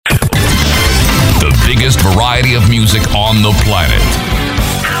biggest variety of music on the planet.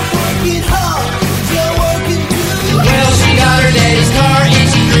 Well, she got her daddy's car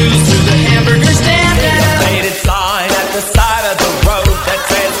and she cruised through the hamburger stand and a faded sign at the side of the road that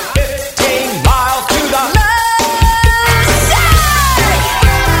says 15 miles to the left.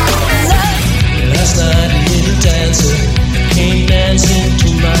 Last night a little dancer came dancing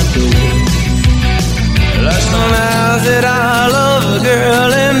to my door. Last night I said I love a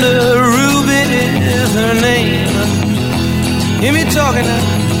girl and Ruby is her name. Hear me talking now.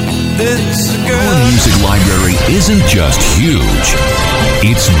 This girl. Our music library isn't just huge,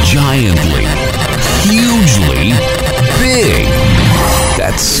 it's giantly, hugely big.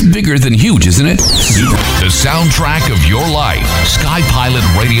 That's bigger than huge, isn't it? The soundtrack of your life.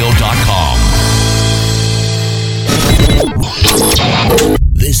 SkyPilotRadio.com.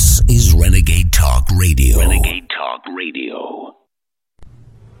 This is Renegade Talk Radio. Renegade Talk Radio.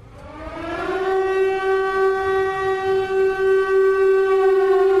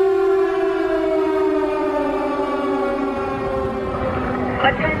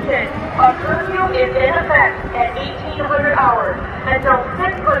 Attention, a curfew is in effect at 1800 hours until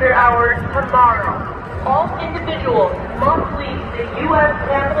 600 hours tomorrow. All individuals must leave the U.S.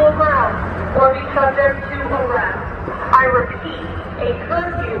 Capitol grounds or be subject to arrest. I repeat, a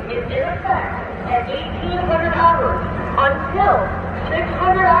curfew is in effect at 1800 hours until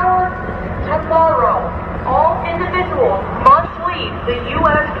 600 hours tomorrow. All individuals must leave the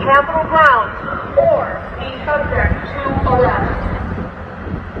U.S. Capitol grounds or be subject to arrest.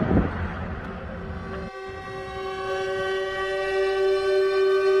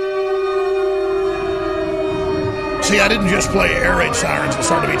 See, I didn't just play air raid sirens at the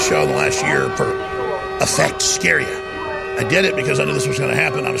start of each show in the last year for effect to scare you. I did it because I knew this was going to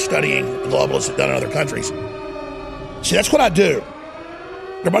happen. I was studying the globalists that done in other countries. See, that's what I do.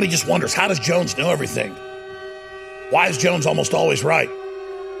 Everybody just wonders, how does Jones know everything? Why is Jones almost always right?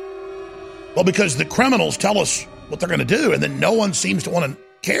 Well, because the criminals tell us what they're going to do, and then no one seems to want to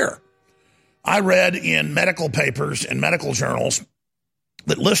care. I read in medical papers and medical journals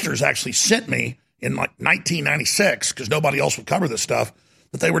that listeners actually sent me in like 1996, because nobody else would cover this stuff,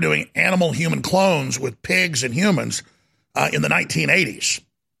 that they were doing animal-human clones with pigs and humans in the 1980s.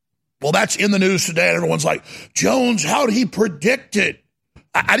 Well, that's in the news today, and everyone's like, Jones, how did he predict it?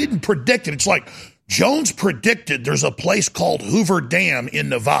 I didn't predict it. It's like Jones predicted there's a place called Hoover Dam in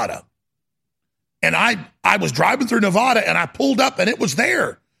Nevada. And I was driving through Nevada, and I pulled up, and it was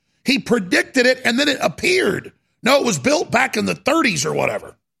there. He predicted it, and then it appeared. No, it was built back in the 30s or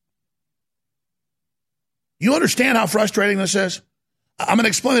whatever. You understand how frustrating this is? I'm going to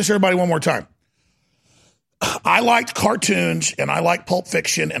explain this to everybody one more time. I liked cartoons, and I liked Pulp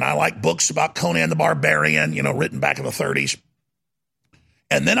Fiction, and I liked books about Conan the Barbarian, written back in the 30s.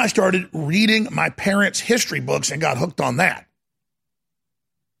 And then I started reading my parents' history books and got hooked on that.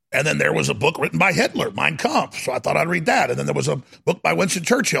 And then there was a book written by Hitler, Mein Kampf, so I thought I'd read that. And then there was a book by Winston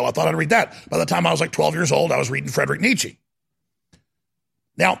Churchill. I thought I'd read that. By the time I was like 12 years old, I was reading Friedrich Nietzsche.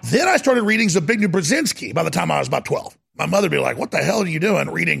 Now, then I started reading Zbigniew Brzezinski by the time I was about 12. My mother would be like, what the hell are you doing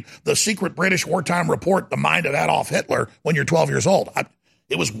reading the secret British wartime report, The Mind of Adolf Hitler, when you're 12 years old?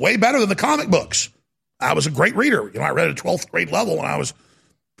 It was way better than the comic books. I was a great reader. I read at a 12th grade level when I was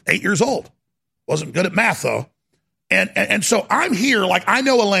 8 years old. Wasn't good at math, though. And so I'm here like I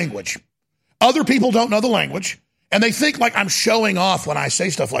know a language. Other people don't know the language. And they think like I'm showing off when I say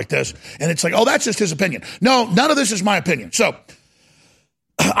stuff like this. And it's like, oh, that's just his opinion. No, none of this is my opinion. So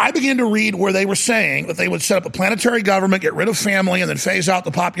I began to read where they were saying that they would set up a planetary government, get rid of family, and then phase out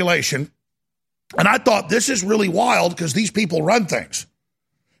the population. And I thought, this is really wild because these people run things.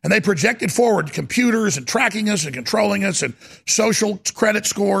 And they projected forward computers and tracking us and controlling us and social credit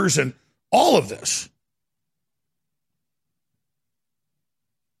scores and all of this.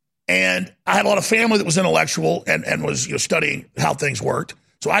 And I had a lot of family that was intellectual and was studying how things worked.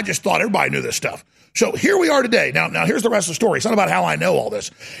 So I just thought everybody knew this stuff. So here we are today. Now here's the rest of the story. It's not about how I know all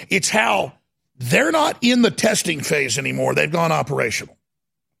this. It's how they're not in the testing phase anymore. They've gone operational.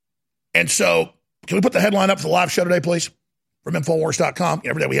 And so can we put the headline up for the live show today, please? From Infowars.com.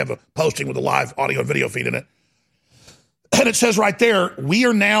 Every day we have a posting with a live audio and video feed in it. And it says right there, we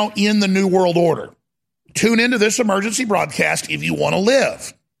are now in the New World Order. Tune into this emergency broadcast if you want to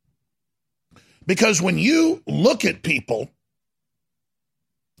live. Because when you look at people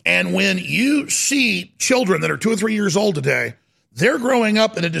and when you see children that are 2 or 3 years old today, they're growing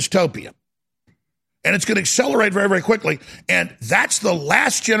up in a dystopia. And it's going to accelerate very, very quickly. And that's the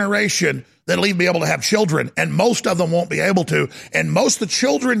last generation that'll even be able to have children. And most of them won't be able to. And most of the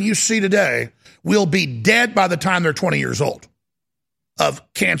children you see today will be dead by the time they're 20 years old.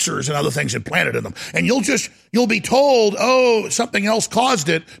 of cancers and other things implanted in them. And you'll be told, oh, something else caused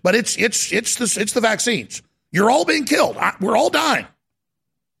it, but it's the vaccines. You're all being killed. We're all dying.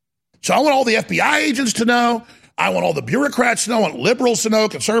 So I want all the FBI agents to know. I want all the bureaucrats to know. I want liberals to know,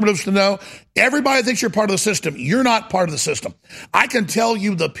 conservatives to know. Everybody thinks you're part of the system. You're not part of the system. I can tell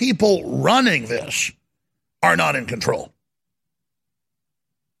you the people running this are not in control.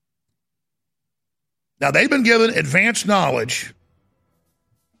 Now, they've been given advanced knowledge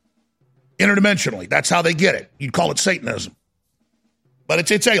interdimensionally. That's how they get it. You'd call it Satanism.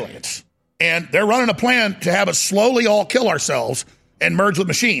 But it's aliens. And they're running a plan to have us slowly all kill ourselves and merge with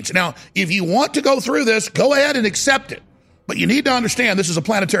machines. Now, if you want to go through this, go ahead and accept it. But you need to understand this is a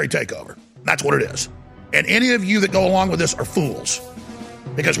planetary takeover. That's what it is. And any of you that go along with this are fools.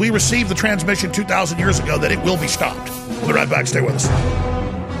 Because we received the transmission 2,000 years ago that it will be stopped. We'll be right back. Stay with us.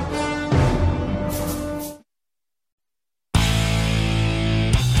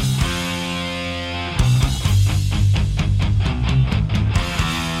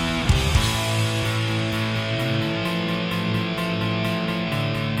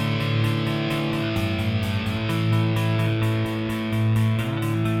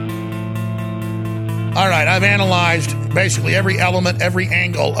 All right, I've analyzed basically every element, every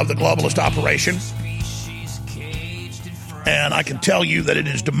angle of the globalist operation. And I can tell you that it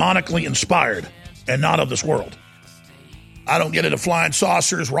is demonically inspired and not of this world. I don't get into flying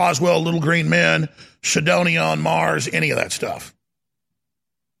saucers, Roswell, little green men, Sidonia on Mars, any of that stuff.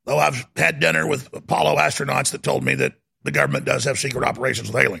 Though I've had dinner with Apollo astronauts that told me that the government does have secret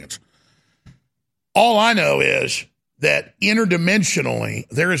operations with aliens. All I know is that interdimensionally,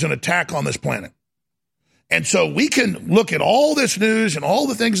 there is an attack on this planet. And so we can look at all this news and all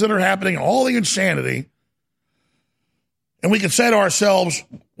the things that are happening and all the insanity, and we can say to ourselves,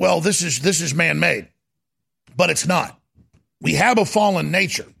 well, this is man-made. But it's not. We have a fallen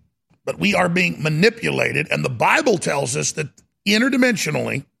nature, but we are being manipulated, and the Bible tells us that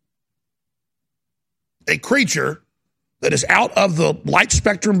interdimensionally, a creature that is out of the light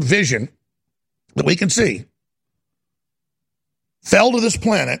spectrum vision that we can see fell to this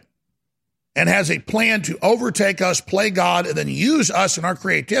planet and has a plan to overtake us, play God, and then use us and our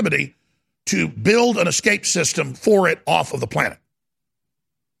creativity to build an escape system for it off of the planet.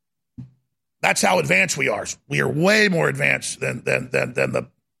 That's how advanced we are. We are way more advanced than the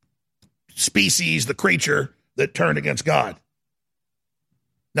species, the creature that turned against God.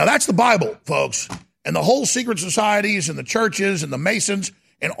 Now, that's the Bible, folks. And the whole secret societies and the churches and the Masons,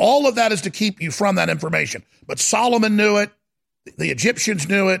 and all of that is to keep you from that information. But Solomon knew it. The Egyptians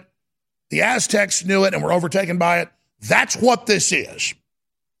knew it. The Aztecs knew it and were overtaken by it. That's what this is.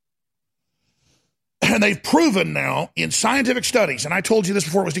 And they've proven now in scientific studies, and I told you this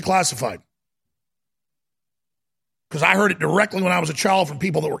before it was declassified, because I heard it directly when I was a child from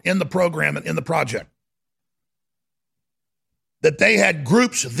people that were in the program and in the project, that they had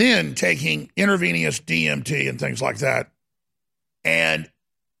groups then taking intravenous DMT and things like that, and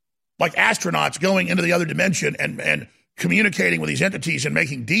like astronauts going into the other dimension and communicating with these entities and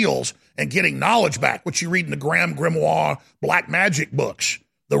making deals and getting knowledge back, which you read in the Graham Grimoire Black Magic books,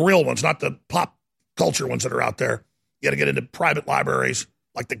 the real ones, not the pop culture ones that are out there. You got to get into private libraries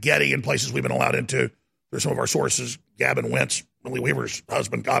like the Getty and places we've been allowed into. There's some of our sources. Gavin Wentz, Millie Weaver's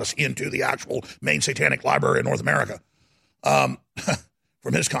husband, got us into the actual main satanic library in North America from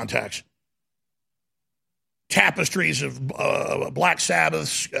his contacts. Tapestries of Black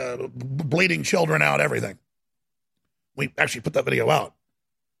Sabbaths, bleeding children out, everything. We actually put that video out.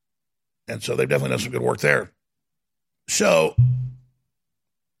 And so they've definitely done some good work there. So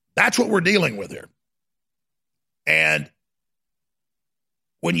that's what we're dealing with here. And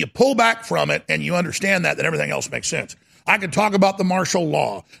when you pull back from it and you understand that, then everything else makes sense. I can talk about the martial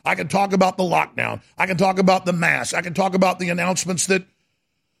law. I can talk about the lockdown. I can talk about the mask. I can talk about the announcements that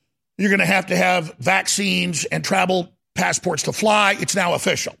you're going to have vaccines and travel passports to fly. It's now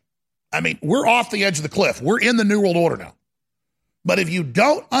official. I mean, we're off the edge of the cliff. We're in the New World Order now. But if you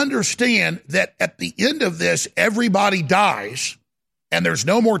don't understand that at the end of this, everybody dies and there's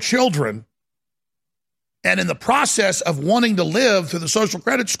no more children, and in the process of wanting to live through the social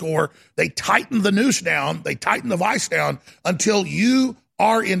credit score, they tighten the noose down, they tighten the vice down until you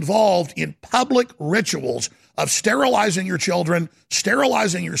are involved in public rituals of sterilizing your children,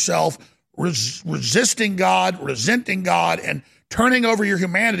 sterilizing yourself, resisting God, resenting God, and turning over your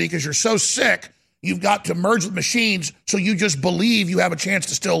humanity because you're so sick, you've got to merge with machines so you just believe you have a chance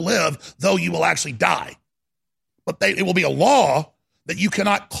to still live, though you will actually die. But it will be a law that you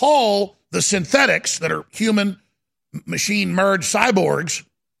cannot call the synthetics that are human machine merged cyborgs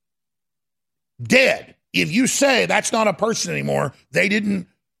dead. if you say that's not a person anymore, they didn't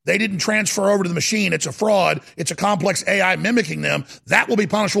transfer over to the machine, it's a fraud, it's a complex AI mimicking them, that will be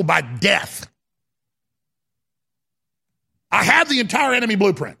punishable by death. I have the entire enemy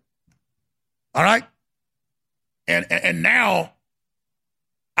blueprint. All right? And now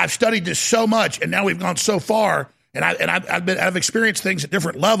I've studied this so much, and now we've gone so far, and I've experienced things at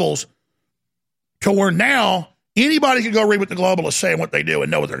different levels to where now anybody can go read what the globalists say and what they do and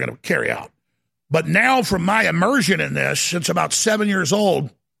know what they're going to carry out. But now from my immersion in this, since about 7 years old,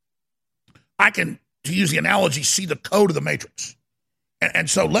 I can, to use the analogy, see the code of the matrix. And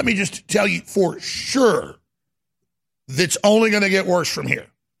so let me just tell you for sure, that's only going to get worse from here.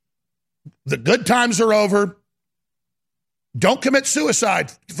 The good times are over. Don't commit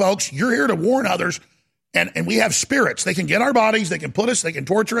suicide, folks. You're here to warn others. And we have spirits. They can get our bodies. They can put us. They can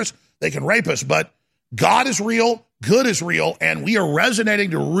torture us. They can rape us. But God is real. Good is real. And we are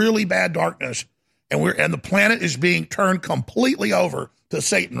resonating to really bad darkness. And the planet is being turned completely over to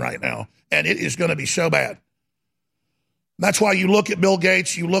Satan right now. And it is going to be so bad. That's why you look at Bill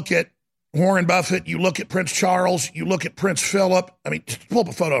Gates. You look at Warren Buffett. You look at Prince Charles. You look at Prince Philip. I mean, pull up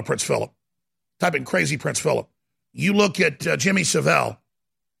a photo of Prince Philip. Type in crazy Prince Philip. You look at Jimmy Savile.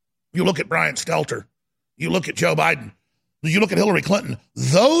 You look at Brian Stelter. You look at Joe Biden. You look at Hillary Clinton.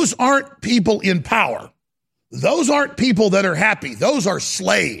 Those aren't people in power. Those aren't people that are happy. Those are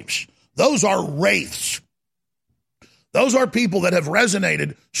slaves. Those are wraiths. Those are people that have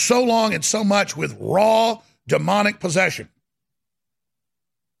resonated so long and so much with raw demonic possession.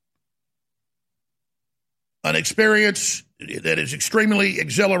 An experience that is extremely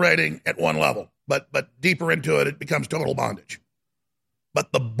exhilarating at one level, but deeper into it, it becomes total bondage.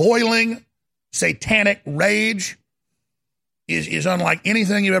 But the boiling satanic rage is unlike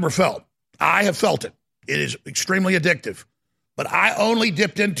anything you've ever felt. I have felt it. It is extremely addictive. But I only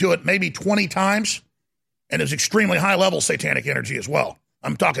dipped into it maybe 20 times, and it's extremely high-level satanic energy as well.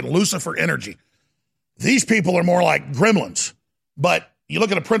 I'm talking Lucifer energy. These people are more like gremlins. But you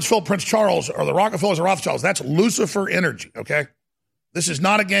look at a Prince Philip, Prince Charles, or the Rockefellers or Rothschilds, that's Lucifer energy, okay? This is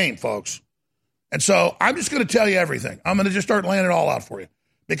not a game, folks. And so I'm just going to tell you everything. I'm going to just start laying it all out for you.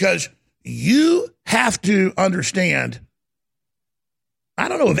 Because you have to understand, I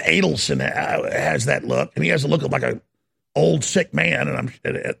don't know if Adelson has that look. I mean, he has a look of like an old sick man, and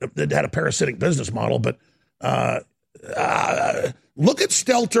that had a parasitic business model. But look at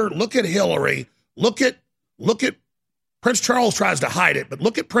Stelter, look at Hillary, look at Prince Charles tries to hide it, but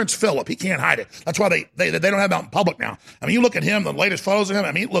look at Prince Philip. He can't hide it. That's why they don't have him out in public now. I mean, you look at him, the latest photos of him.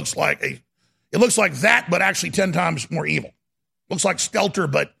 I mean, it looks like that, but actually 10 times more evil. Looks like Stelter,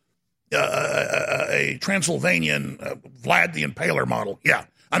 but a Transylvanian Vlad the Impaler model. Yeah.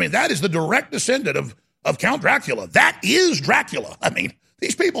 I mean, that is the direct descendant of Count Dracula. That is Dracula. I mean,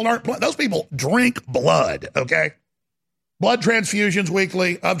 these people those people drink blood, okay? Blood transfusions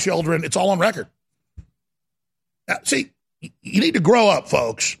weekly of children. It's all on record. Now, see, you need to grow up,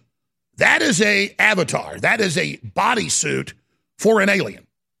 folks. That is a avatar. That is a bodysuit for an alien.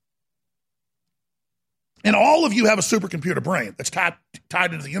 And all of you have a supercomputer brain that's tied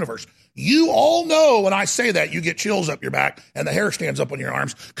into the universe. You all know when I say that, you get chills up your back and the hair stands up on your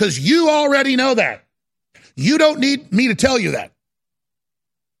arms because you already know that. You don't need me to tell you that.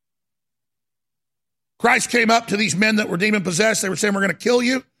 Christ came up to these men that were demon-possessed. They were saying, we're going to kill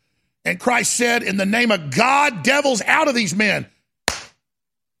you. And Christ said, in the name of God, devils out of these men.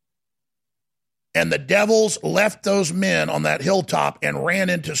 And the devils left those men on that hilltop and ran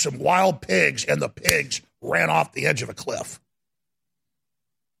into some wild pigs, and the pigs ran off the edge of a cliff.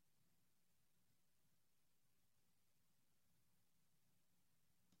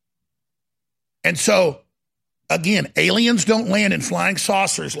 And so, again, aliens don't land in flying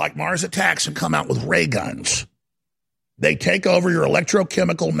saucers like Mars Attacks and come out with ray guns. They take over your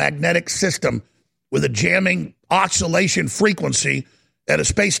electrochemical magnetic system with a jamming oscillation frequency at a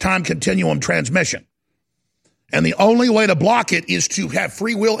space-time continuum transmission. And the only way to block it is to have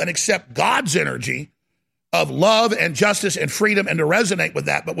free will and accept God's energy of love and justice and freedom and to resonate with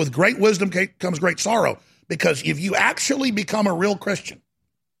that. But with great wisdom comes great sorrow. Because if you actually become a real Christian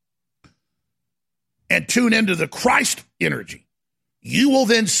and tune into the Christ energy, you will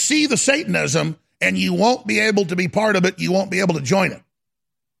then see the Satanism and you won't be able to be part of it. You won't be able to join it.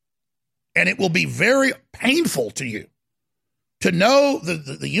 And it will be very painful to you to know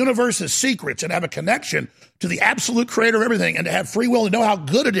the universe's secrets and have a connection to the absolute creator of everything and to have free will and know how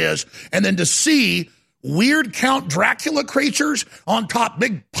good it is, and then to see weird Count Dracula creatures on top,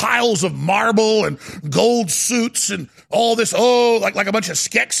 big piles of marble and gold suits and all this, like a bunch of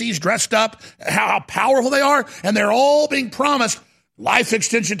Skeksis dressed up, how powerful they are, and they're all being promised life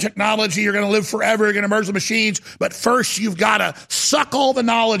extension technology. You're going to live forever. You're going to merge the machines. But first, you've got to suck all the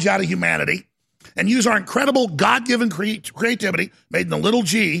knowledge out of humanity and use our incredible God-given creativity, made in a little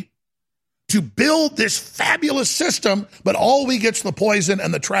g, to build this fabulous system. But all we get's the poison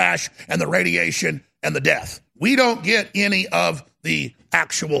and the trash and the radiation and the death. We don't get any of the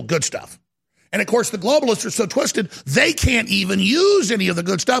actual good stuff. And, of course, the globalists are so twisted, they can't even use any of the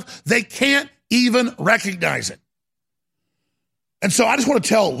good stuff. They can't even recognize it. And so I just want to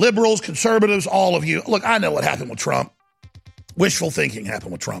tell liberals, conservatives, all of you, look, I know what happened with Trump. Wishful thinking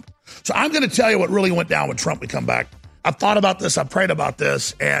happened with Trump. So I'm going to tell you what really went down with Trump when we come back. I've thought about this. I've prayed about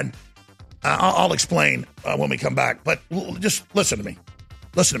this. And I'll explain when we come back. But just listen to me.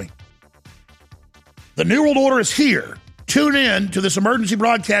 Listen to me. The New World Order is here. Tune in to this emergency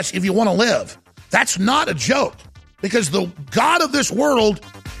broadcast if you want to live. That's not a joke, because the God of this world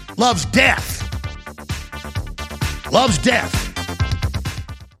loves death. Loves death.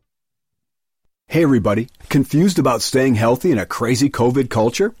 Hey everybody, confused about staying healthy in a crazy COVID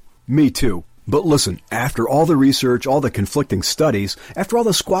culture? Me too. But listen, after all the research, all the conflicting studies, after all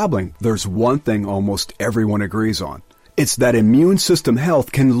the squabbling, there's one thing almost everyone agrees on. It's that immune system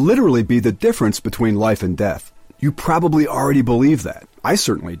health can literally be the difference between life and death. You probably already believe that. I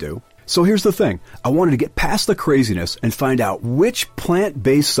certainly do. So here's the thing. I wanted to get past the craziness and find out which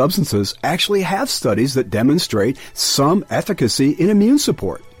plant-based substances actually have studies that demonstrate some efficacy in immune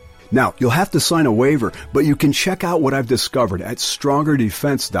support. Now, you'll have to sign a waiver, but you can check out what I've discovered at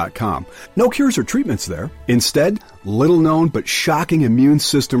StrongerDefense.com. No cures or treatments there. Instead, little-known but shocking immune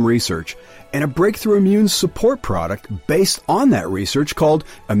system research and a breakthrough immune support product based on that research called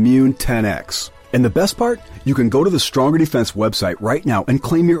Immune 10X. And the best part? You can go to the Stronger Defense website right now and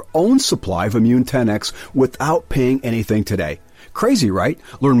claim your own supply of Immune 10X without paying anything today. Crazy, right?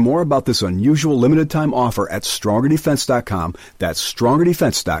 Learn more about this unusual limited-time offer at StrongerDefense.com. That's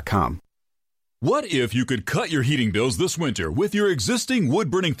StrongerDefense.com. What if you could cut your heating bills this winter with your existing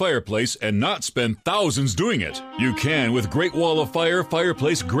wood-burning fireplace and not spend thousands doing it? You can with Great Wall of Fire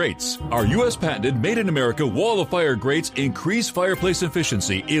fireplace grates. Our U.S.-patented, made-in-America Wall of Fire grates increase fireplace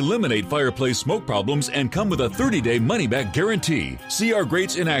efficiency, eliminate fireplace smoke problems, and come with a 30-day money-back guarantee. See our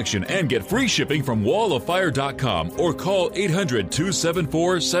grates in action and get free shipping from walloffire.com or call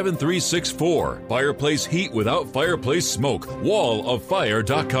 800-274-7364. Fireplace heat without fireplace smoke.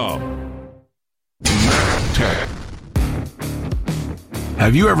 walloffire.com.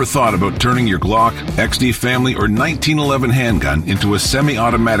 Have you ever thought about turning your Glock, XD Family, or 1911 handgun into a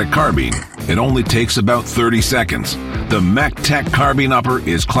semi-automatic carbine? It only takes about 30 seconds. The MacTech Carbine Upper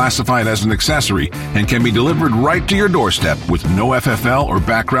is classified as an accessory and can be delivered right to your doorstep with no FFL or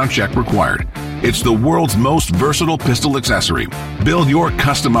background check required. It's the world's most versatile pistol accessory. Build your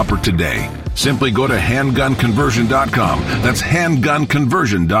custom upper today. Simply go to handgunconversion.com. That's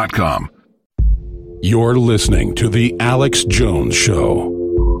handgunconversion.com. You're listening to The Alex Jones Show.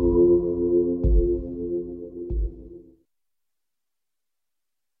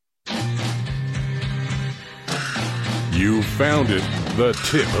 You found it, the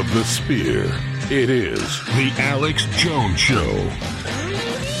tip of the spear. It is The Alex Jones Show.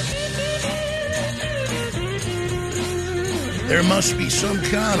 There must be some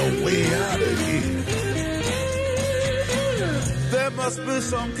kind of way out of here. There must be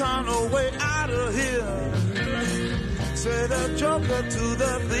some kind of way out of here. Say the joker to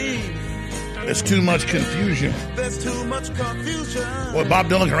the thief. There's too much confusion. There's too much confusion. Boy, Bob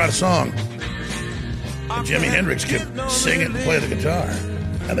Dylan can write a song. And Jimi Hendrix can sing it and play the guitar.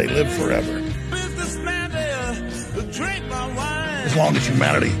 And they live forever. Businessman there, drink my wine. As long as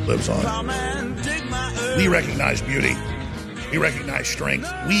humanity lives on. We recognize beauty. We recognize strength.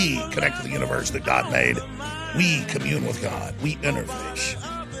 We connect to the universe that God made. We commune with God. We interface.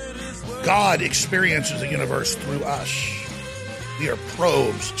 God experiences the universe through us. We are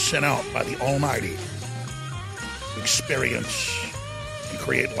probes sent out by the Almighty to experience and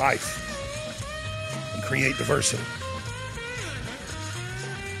create life and create diversity.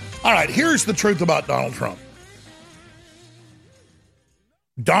 All right, here's the truth about Donald Trump.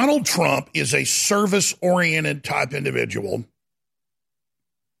 Donald Trump is a service-oriented type individual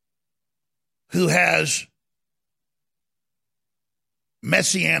who has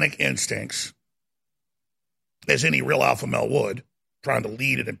messianic instincts, as any real alpha male would, trying to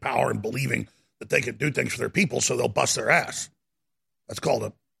lead and empower and believing that they can do things for their people so they'll bust their ass. That's called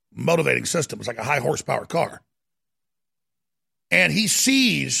a motivating system. It's like a high horsepower car. And he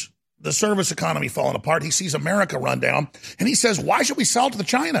sees the service economy falling apart. He sees America run down. And he says, why should we sell to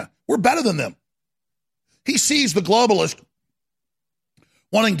China? We're better than them. He sees the globalist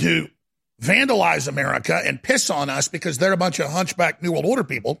wanting to vandalize America and piss on us because they're a bunch of hunchback New World Order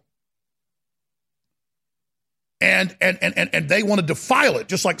people. And they want to defile it,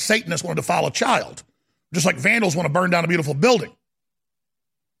 just like Satanists want to defile a child, just like vandals want to burn down a beautiful building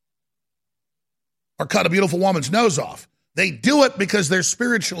or cut a beautiful woman's nose off. They do it because they're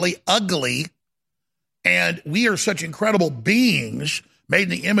spiritually ugly, and we are such incredible beings made in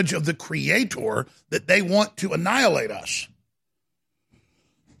the image of the Creator that they want to annihilate us.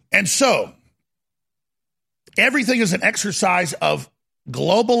 And so, everything is an exercise of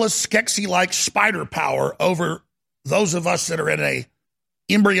globalist, Skeksis-like spider power over those of us that are at a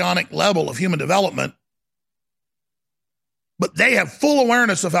embryonic level of human development. But they have full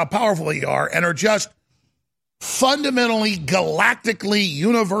awareness of how powerful they are and are just fundamentally, galactically,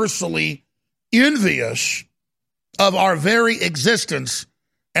 universally envious of our very existence,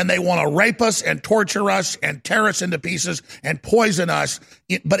 and they want to rape us and torture us and tear us into pieces and poison us,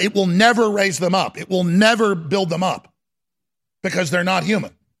 but it will never raise them up. It will never build them up because they're not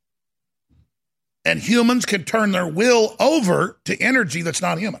human. And humans can turn their will over to energy that's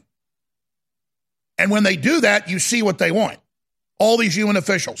not human. And when they do that, you see what they want. All these UN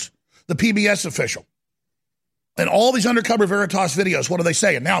officials, the PBS official, and all these undercover Veritas videos, what do they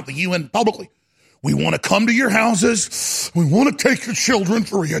say? And now the UN publicly, we want to come to your houses. We want to take your children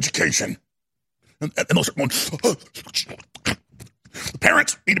for re-education. And those are going, the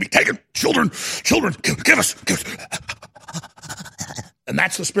parents need to be taken. Children, give us. And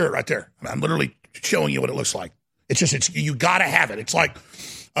that's the spirit right there. I'm literally showing you what it looks like. You got to have it. It's like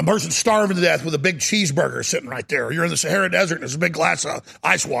a person starving to death with a big cheeseburger sitting right there. Or you're in the Sahara Desert and there's a big glass of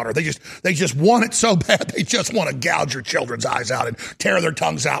ice water. They just want it so bad. They just want to gouge your children's eyes out and tear their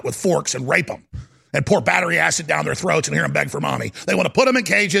tongues out with forks and rape them and pour battery acid down their throats and hear them beg for mommy. They want to put them in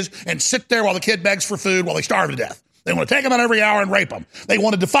cages and sit there while the kid begs for food while they starve to death. They want to take them out every hour and rape them. They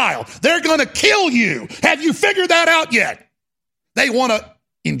want to defile. They're going to kill you. Have you figured that out yet? They want to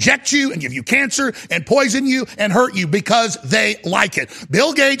inject you and give you cancer and poison you and hurt you because they like it.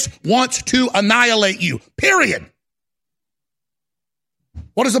 Bill Gates wants to annihilate you, period.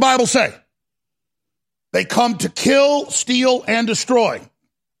 What does the Bible say? They come to kill, steal, and destroy.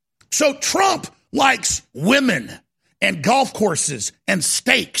 So Trump likes women and golf courses and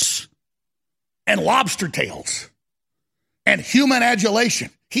steaks and lobster tails and human adulation.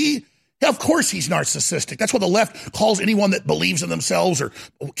 Of course he's narcissistic. That's what the left calls anyone that believes in themselves or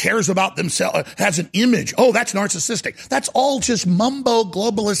cares about themselves, has an image. Oh, that's narcissistic. That's all just mumbo,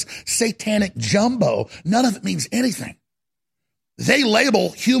 globalist, satanic jumbo. None of it means anything. They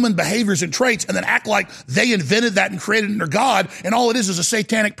label human behaviors and traits and then act like they invented that and created it under God, and all it is a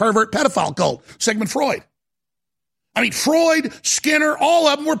satanic pervert pedophile cult. Sigmund Freud. I mean, Freud, Skinner, all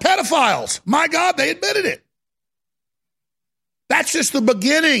of them were pedophiles. My God, they admitted it. That's just the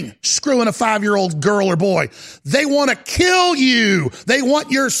beginning, screwing a 5-year-old girl or boy. They want to kill you. They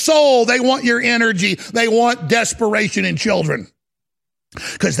want your soul. They want your energy. They want desperation in children.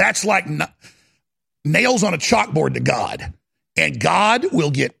 Because that's like nails on a chalkboard to God. And God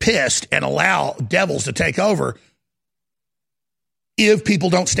will get pissed and allow devils to take over if people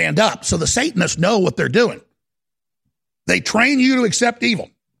don't stand up. So the Satanists know what they're doing. They train you to accept evil.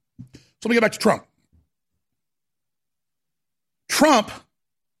 So let me get back to Trump. Trump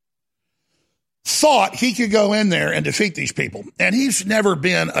thought he could go in there and defeat these people. And he's never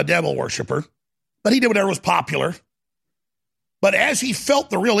been a devil worshiper, but he did whatever was popular. But as he felt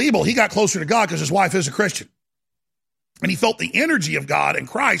the real evil, he got closer to God because his wife is a Christian. And he felt the energy of God and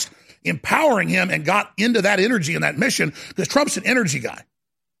Christ empowering him and got into that energy and that mission because Trump's an energy guy.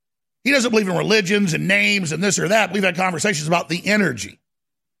 He doesn't believe in religions and names and this or that. We've had conversations about the energy.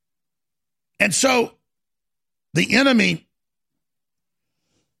 And so the enemy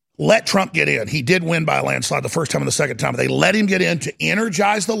let Trump get in. He did win by a landslide the first time and the second time. They let him get in to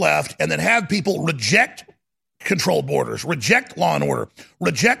energize the left and then have people reject controlled borders, reject law and order,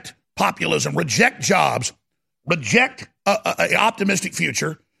 reject populism, reject jobs, reject an optimistic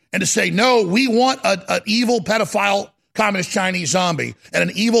future, and to say, no, we want an evil pedophile communist Chinese zombie and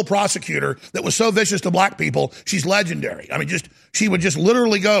an evil prosecutor that was so vicious to black people, she's legendary. I mean, she would just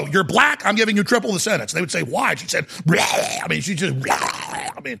literally go, you're black, I'm giving you triple the sentence. They would say, why? She said,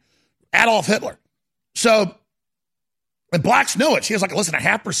 Adolf Hitler. So, and blacks know it. She has like, listen,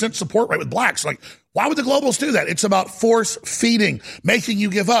 0.5% support rate with blacks. Like, why would the globalists do that? It's about force feeding, making you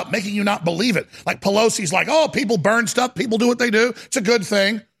give up, making you not believe it. Like Pelosi's like, oh, people burn stuff, people do what they do. It's a good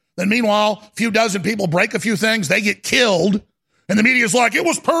thing. Then meanwhile, a few dozen people break a few things, they get killed. And the media's like, it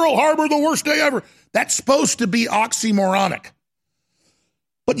was Pearl Harbor, the worst day ever. That's supposed to be oxymoronic.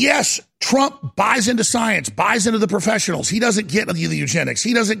 But yes, Trump buys into science, buys into the professionals. He doesn't get the eugenics.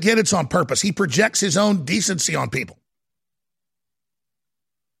 He doesn't get it's on purpose. He projects his own decency on people.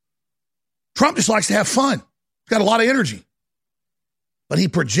 Trump just likes to have fun. He's got a lot of energy. But he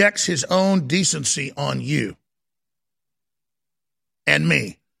projects his own decency on you and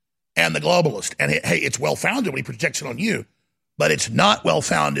me and the globalist. And hey, it's well-founded when he projects it on you, but it's not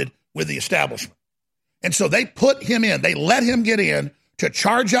well-founded with the establishment. And so they put him in. They let him get in to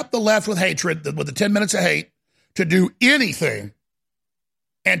charge up the left with hatred, with the 10 minutes of hate, to do anything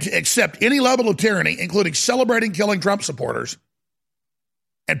and to accept any level of tyranny, including celebrating killing Trump supporters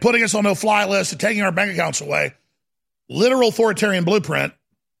and putting us on no-fly lists and taking our bank accounts away. Literal authoritarian blueprint,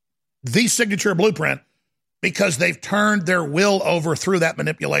 the signature blueprint, because they've turned their will over through that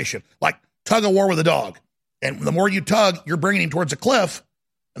manipulation. Like tug of war with a dog. And the more you tug, you're bringing him towards a cliff,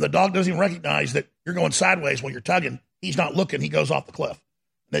 and the dog doesn't even recognize that you're going sideways while you're tugging. He's not looking. He goes off the cliff.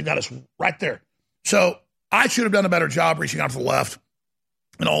 They've got us right there. So I should have done a better job reaching out to the left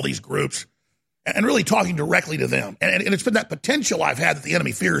and all these groups and really talking directly to them. And it's been that potential I've had that the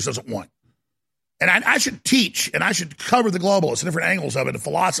enemy fears doesn't want. And I should teach, and I should cover the globalists and different angles of it and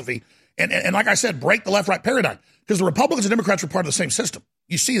philosophy. And like I said, break the left-right paradigm. Because the Republicans and Democrats were part of the same system.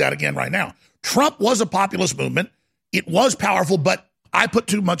 You see that again right now. Trump was a populist movement. It was powerful, but I put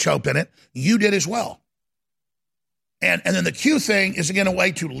too much hope in it. You did as well. And then the Q thing is, again, a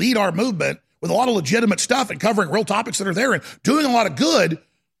way to lead our movement with a lot of legitimate stuff and covering real topics that are there and doing a lot of good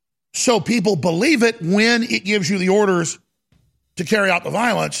so people believe it when it gives you the orders to carry out the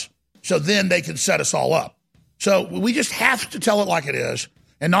violence. So then they can set us all up. So we just have to tell it like it is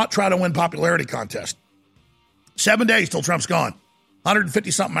and not try to win popularity contest. 7 days till Trump's gone,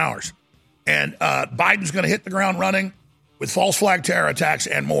 150-something hours. And Biden's going to hit the ground running with false flag terror attacks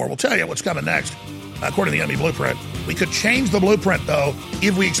and more. We'll tell you what's coming next, according to the enemy blueprint. We could change the blueprint, though,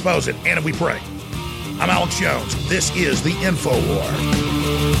 if we expose it and if we pray. I'm Alex Jones. This is the InfoWar.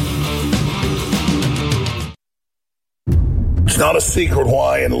 It's not a secret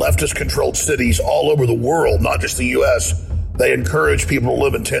why in leftist-controlled cities all over the world, not just the U.S., they encourage people to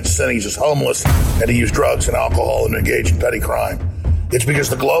live in tent cities as homeless and to use drugs and alcohol and engage in petty crime. It's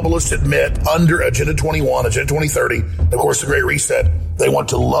because the globalists admit under Agenda 21, Agenda 2030, of course, the Great Reset, they want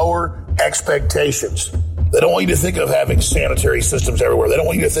to lower expectations. They don't want you to think of having sanitary systems everywhere. They don't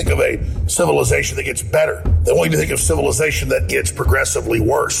want you to think of a civilization that gets better. They want you to think of civilization that gets progressively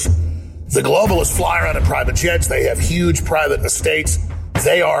worse. The globalists fly around in private jets. They have huge private estates.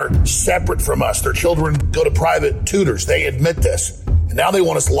 They are separate from us. Their children go to private tutors. They admit this. And now they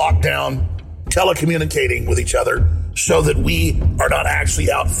want us locked down, telecommunicating with each other so that we are not actually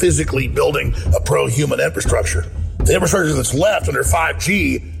out physically building a pro-human infrastructure. The infrastructure that's left under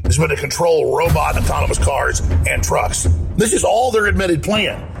 5G has been to control robot autonomous cars and trucks. This is all their admitted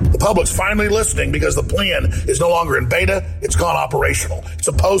plan. The public's finally listening because the plan is no longer in beta. It's gone operational. It's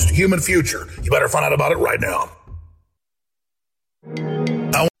a post-human future. You better find out about it right now.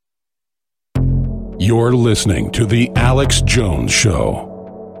 You're listening to The Alex Jones Show.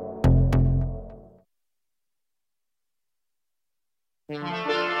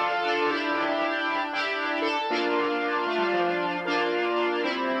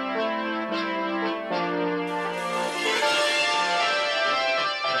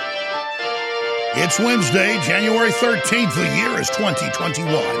 It's Wednesday, January 13th. The year is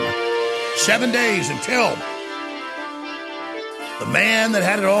 2021. 7 days until the man that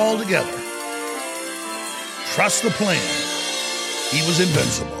had it all together. Trust the plan. He was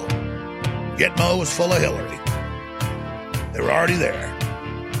invincible. Gitmo was full of Hillary. They were already there.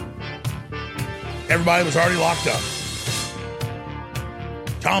 Everybody was already locked up.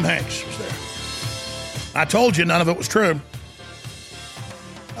 Tom Hanks was there. I told you none of it was true.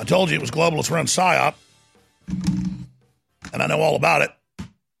 I told you it was globalists run PSYOP, and I know all about it,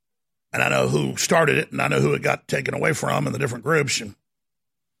 and I know who started it, and I know who it got taken away from and the different groups.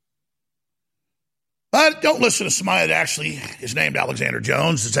 But don't listen to somebody that actually is named Alexander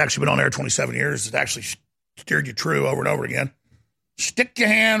Jones. It's actually been on air 27 years. It's actually steered you true over and over again. Stick your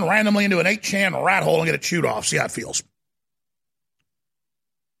hand randomly into an 8chan rat hole and get it chewed off. See how it feels.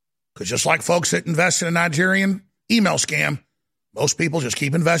 Because just like folks that invest in a Nigerian email scam, most people just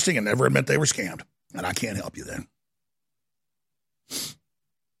keep investing and never admit they were scammed. And I can't help you then.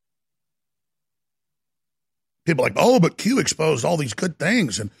 People are like, oh, but Q exposed all these good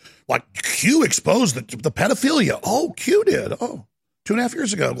things. And like Q exposed the pedophilia. Oh, Q did. Oh, 2.5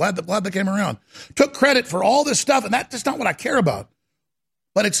 years ago. Glad they came around. Took credit for all this stuff. And that's not what I care about.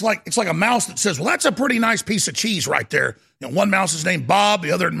 But it's like a mouse that says, well, that's a pretty nice piece of cheese right there. You know, one mouse is named Bob.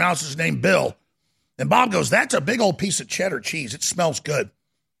 The other mouse is named Bill. And Bob goes, that's a big old piece of cheddar cheese. It smells good.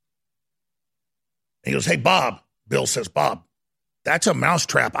 He goes, hey, Bob. Bill says, Bob, that's a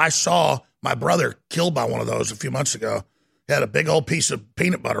mousetrap. I saw my brother killed by one of those a few months ago. He had a big old piece of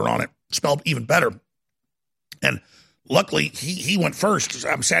peanut butter on it. It smelled even better. And luckily, he went first.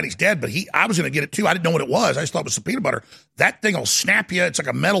 I'm sad he's dead, but I was going to get it too. I didn't know what it was. I just thought it was some peanut butter. That thing will snap you. It's like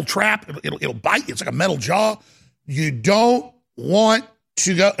a metal trap. It'll bite you. It's like a metal jaw. You don't want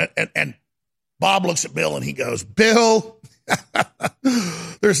to go. And Bob looks at Bill and he goes, Bill,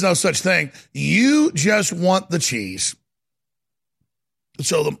 there's no such thing. You just want the cheese.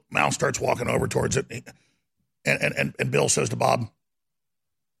 So the mouse starts walking over towards it. And Bill says to Bob,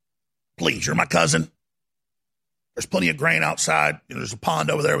 please, you're my cousin. There's plenty of grain outside. There's a pond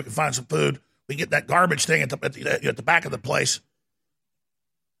over there. We can find some food. We can get that garbage thing at the back of the place.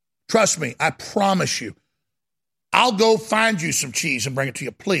 Trust me, I promise you. I'll go find you some cheese and bring it to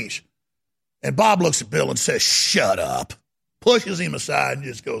you, please. And Bob looks at Bill and says, shut up. Pushes him aside and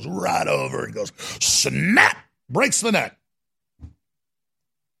just goes right over and goes, snap, breaks the neck.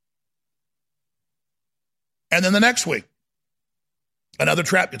 And then the next week, another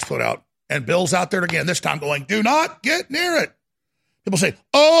trap gets put out. And Bill's out there again, this time going, do not get near it. People say,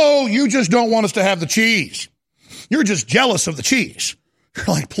 oh, you just don't want us to have the cheese. You're just jealous of the cheese. You're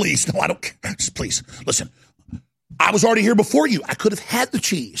like, please, no, I don't care. Just please, listen, I was already here before you. I could have had the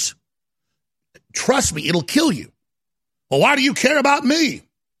cheese. Trust me, it'll kill you. Well, why do you care about me?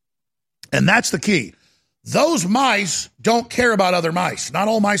 And that's the key. Those mice don't care about other mice. Not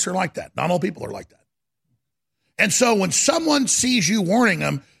all mice are like that. Not all people are like that. And so when someone sees you warning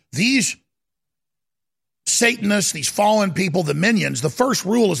them, these Satanists, these fallen people, the minions, the first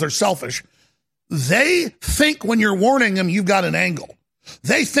rule is they're selfish. They think when you're warning them, you've got an angle.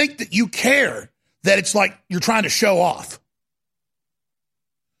 They think that you care, that it's like you're trying to show off.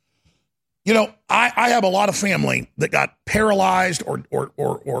 You know, I have a lot of family that got paralyzed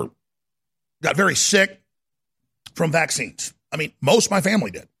or got very sick from vaccines. I mean, most of my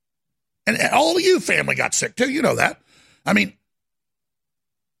family did. And all of you family got sick too. You know that. I mean,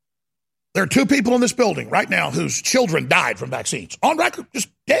 there are 2 people in this building right now whose children died from vaccines. On record, just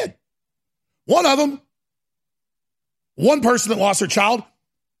dead. One of them, one person that lost their child,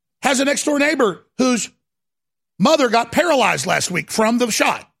 has a next door neighbor whose mother got paralyzed last week from the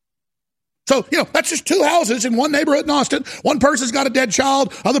shot. So, you know, that's just 2 houses in one neighborhood in Austin. One person's got a dead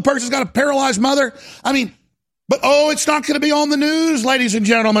child. Other person's got a paralyzed mother. I mean, but it's not going to be on the news, ladies and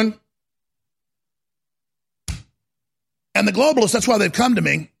gentlemen. And the globalists, that's why they've come to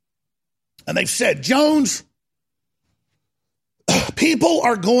me. And they've said, Jones, people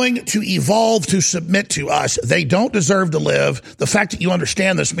are going to evolve to submit to us. They don't deserve to live. The fact that you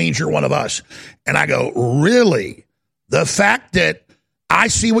understand this means you're one of us. And I go, really? The fact that I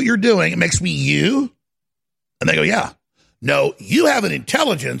see what you're doing, it makes me you? And they go, yeah. No, you have an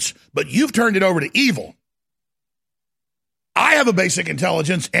intelligence, but you've turned it over to evil. I have a basic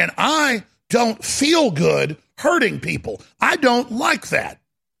intelligence, and I don't feel good hurting people. I don't like that.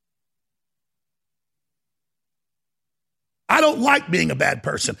 I don't like being a bad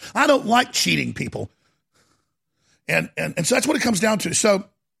person. I don't like cheating people. And so that's what it comes down to. So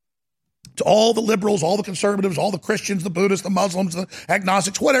to all the liberals, all the conservatives, all the Christians, the Buddhists, the Muslims, the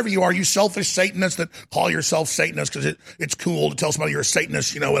agnostics, whatever you are, you selfish Satanists that call yourself Satanists because it's cool to tell somebody you're a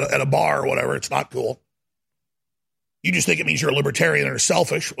Satanist, you know, at a bar or whatever. It's not cool. You just think it means you're a libertarian or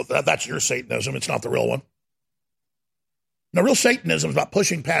selfish. Well, that's your Satanism. It's not the real one. Now, real Satanism is about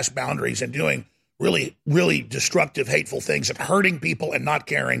pushing past boundaries and doing really, really destructive, hateful things and hurting people and not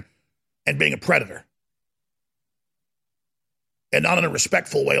caring and being a predator. And not in a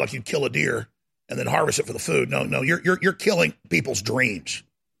respectful way, like you'd kill a deer and then harvest it for the food. No, you're killing people's dreams.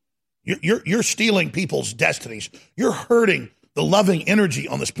 You're stealing people's destinies. You're hurting the loving energy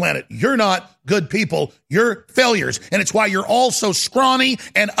on this planet. You're not good people. You're failures. And it's why you're all so scrawny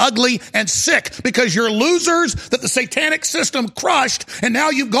and ugly and sick, because you're losers that the satanic system crushed. And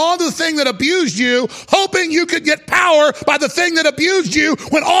now you've gone to the thing that abused you, hoping you could get power by the thing that abused you,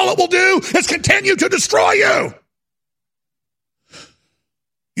 when all it will do is continue to destroy you.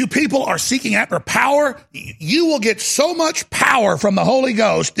 You people are seeking after power. You will get so much power from the Holy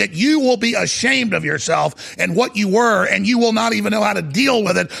Ghost that you will be ashamed of yourself and what you were, and you will not even know how to deal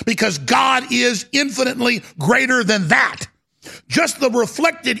with it, because God is infinitely greater than that. Just the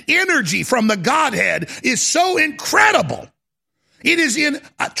reflected energy from the Godhead is so incredible. It is in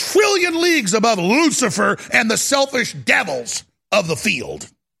 1,000,000,000,000 leagues above Lucifer and the selfish devils of the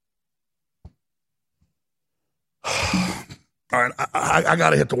field. All right, I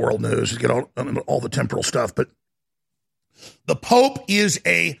got to hit the world news to get all the temporal stuff, but the Pope is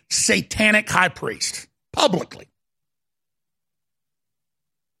a satanic high priest, publicly.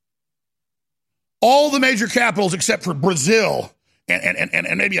 All the major capitals except for Brazil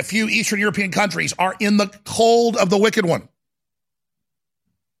and maybe a few Eastern European countries are in the cold of the wicked one.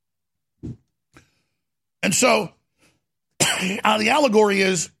 And so the allegory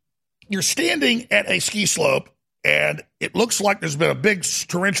is you're standing at a ski slope, and it looks like there's been a big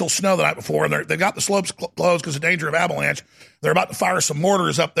torrential snow the night before, and they got the slopes closed because of danger of avalanche. They're about to fire some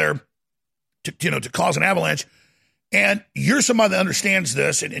mortars up there to cause an avalanche. And you're somebody that understands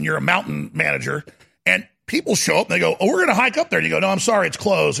this, and you're a mountain manager, and people show up and they go, oh, we're going to hike up there. And you go, no, I'm sorry, it's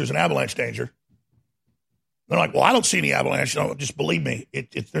closed. There's an avalanche danger. They're like, well, I don't see any avalanche. No, just believe me,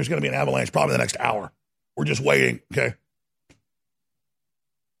 there's going to be an avalanche probably the next hour. We're just waiting, okay?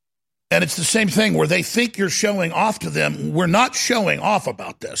 And it's the same thing where they think you're showing off to them. We're not showing off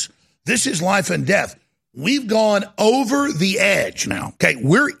about this. This is life and death. We've gone over the edge now, okay?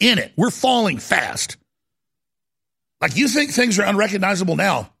 We're in it. We're falling fast. Like, you think things are unrecognizable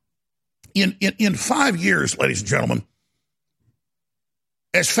now. In 5 years, ladies and gentlemen,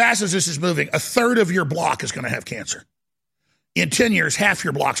 as fast as this is moving, a third of your block is going to have cancer. In 10 years, half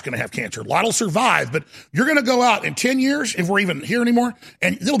your block's going to have cancer. A lot will survive, but you're going to go out in 10 years, if we're even here anymore,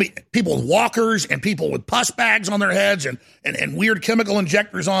 and there'll be people with walkers and people with pus bags on their heads and weird chemical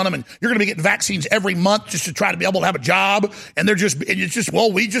injectors on them, and you're going to be getting vaccines every month just to try to be able to have a job, and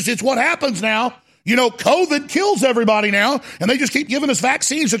it's what happens now. You know, COVID kills everybody now, and they just keep giving us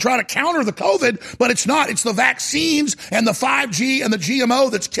vaccines to try to counter the COVID, but it's not. It's the vaccines and the 5G and the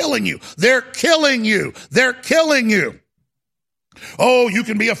GMO that's killing you. They're killing you. They're killing you. Oh, you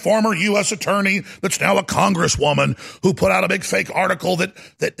can be a former U.S. attorney that's now a congresswoman who put out a big fake article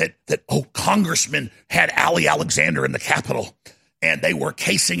that congressmen had Ali Alexander in the Capitol, and they were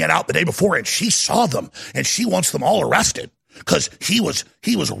casing it out the day before, and she saw them, and she wants them all arrested because he was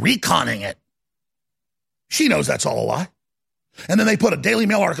reconning it. She knows that's all a lie. And then they put a Daily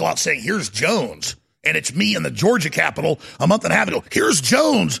Mail article out saying, here's Jones. And it's me in the Georgia Capitol a month and a half ago. Here's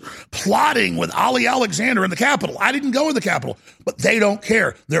Jones plotting with Ali Alexander in the Capitol. I didn't go in the Capitol, but they don't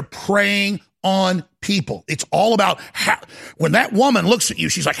care. They're preying on people. It's all about when that woman looks at you,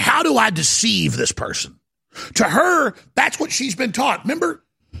 she's like, how do I deceive this person? To her, that's what she's been taught. Remember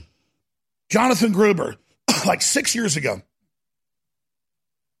Jonathan Gruber, like 6 years ago.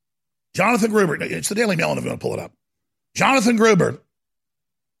 Jonathan Gruber, it's the Daily Mail if you want to pull it up. Jonathan Gruber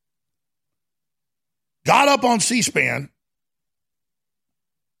got up on C-SPAN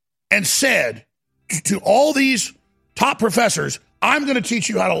and said to all these top professors, I'm going to teach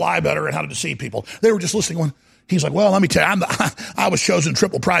you how to lie better and how to deceive people. They were just listening. He's like, well, let me tell you, I was chosen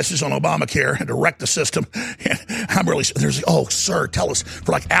triple prices on Obamacare and to wreck the system. I'm really, oh, sir, tell us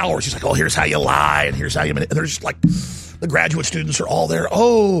for like hours. He's like, oh, here's how you lie and here's how you, and they're just like, the graduate students are all there.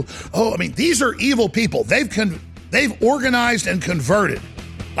 I mean, these are evil people. They've organized and converted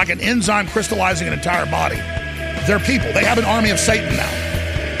like an enzyme crystallizing an entire body. They're people. They have an army of Satan now.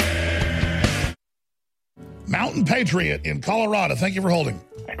 Mountain Patriot in Colorado. Thank you for holding.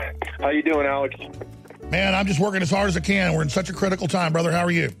 How you doing, Alex? Man, I'm just working as hard as I can. We're in such a critical time, brother. How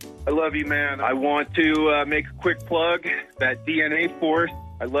are you? I love you, man. I want to make a quick plug. That DNA Force,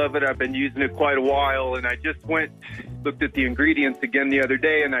 I love it. I've been using it quite a while, and I just looked at the ingredients again the other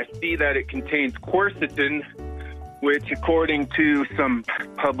day, and I see that it contains quercetin, which, according to some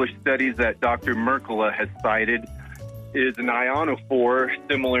published studies that Dr. Mercola has cited, is an ionophore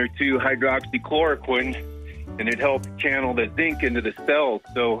similar to hydroxychloroquine, and it helps channel the zinc into the cells.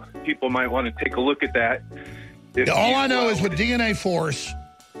 So people might want to take a look at that. All I know is with DNA Force,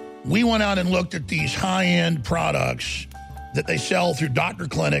 we went out and looked at these high-end products that they sell through doctor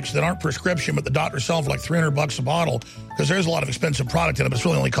clinics that aren't prescription, but the doctors sell for like $300 a bottle because there's a lot of expensive product in it, but it's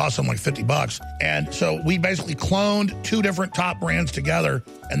really only costs them like $50. And so we basically cloned two different top brands together,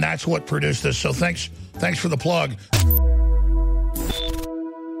 and that's what produced this. So thanks for the plug.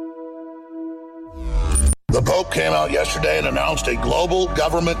 The Pope came out yesterday and announced a global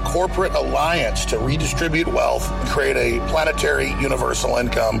government corporate alliance to redistribute wealth and create a planetary universal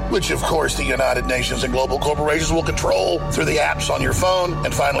income, which, of course, the United Nations and global corporations will control through the apps on your phone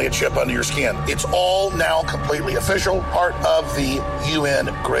and finally a chip under your skin. It's all now completely official, part of the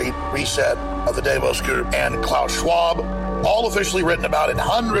UN Great Reset of the Davos Group and Klaus Schwab, all officially written about in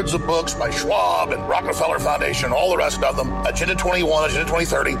hundreds of books by Schwab and Rockefeller Foundation and all the rest of them. Agenda 21, Agenda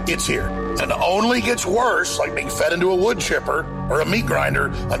 2030, it's here. And it only gets worse, like being fed into a wood chipper or a meat grinder,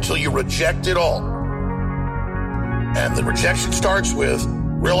 until you reject it all. And the rejection starts with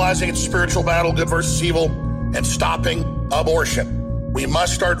realizing it's a spiritual battle, good versus evil, and stopping abortion. We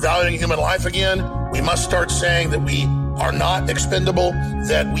must start valuing human life again. We must start saying that we are not expendable,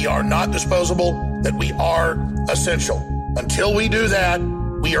 that we are not disposable, that we are essential. Until we do that,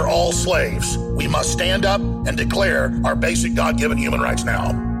 We are all slaves. We must stand up and declare our basic God-given human rights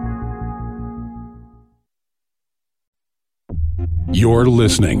now. You're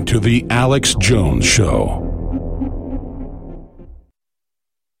listening to The Alex Jones Show.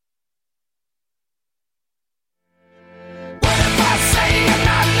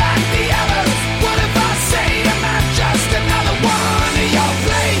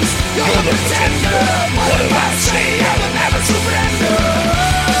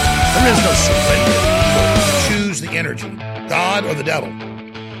 There is no surrender. Choose the energy, God or the devil.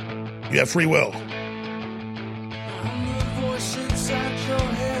 You have free will.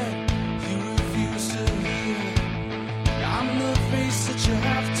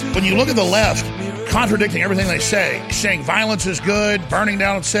 When you look at the left, contradicting everything they say, saying violence is good, burning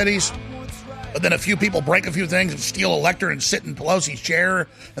down cities, but then a few people break a few things and steal a lectern and sit in Pelosi's chair,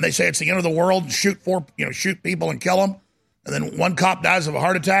 and they say it's the end of the world and shoot people and kill them, and then one cop dies of a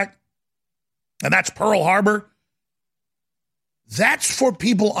heart attack, and that's Pearl Harbor. That's for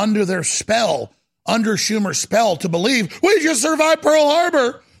people under their spell, under Schumer's spell, to believe we just survived Pearl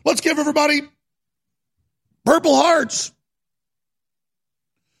Harbor. Let's give everybody Purple Hearts.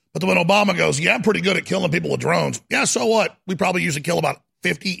 But then when Obama goes, yeah, I'm pretty good at killing people with drones. Yeah, so what? We probably usually kill about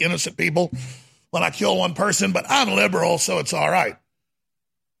 50 innocent people when I kill one person, but I'm liberal, so it's all right.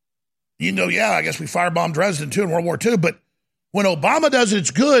 You can go, yeah, I guess we firebombed Dresden too in World War II, but when Obama does it,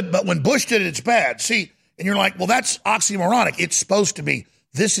 it's good, but when Bush did it, it's bad. See, and you're like, well, that's oxymoronic. It's supposed to be.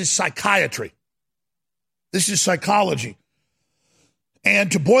 This is psychiatry. This is psychology. And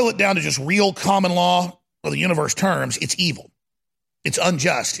to boil it down to just real common law or the universe terms, it's evil. It's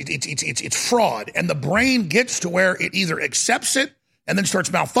unjust. It's fraud. And the brain gets to where it either accepts it and then starts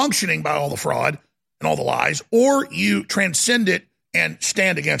malfunctioning by all the fraud and all the lies, or you transcend it and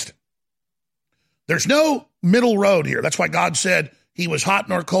stand against it. There's no middle road here. That's why God said he was hot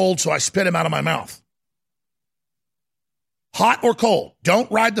nor cold, so I spit him out of my mouth. Hot or cold. Don't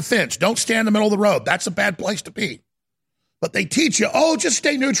ride the fence. Don't stand in the middle of the road. That's a bad place to be. But they teach you, just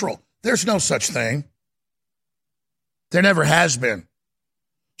stay neutral. There's no such thing. There never has been.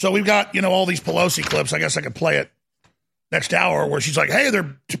 So we've got, all these Pelosi clips. I guess I could play it next hour where she's like, hey,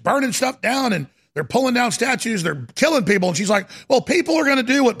 they're burning stuff down and they're pulling down statues. They're killing people. And she's like, well, people are going to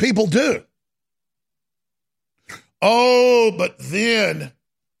do what people do. But then,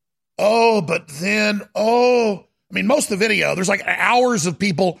 most of the video, there's like hours of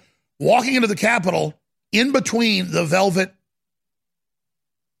people walking into the Capitol in between the velvet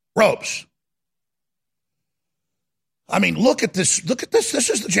ropes. Look at this. This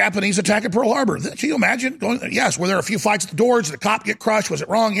is the Japanese attack at Pearl Harbor. Can you imagine going? Yes, were there a few fights at the doors? Did the cop get crushed? Was it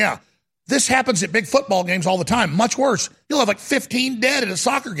wrong? Yeah. This happens at big football games all the time. Much worse. You'll have like 15 dead at a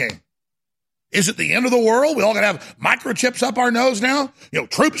soccer game. Is it the end of the world? We all got to have microchips up our nose now?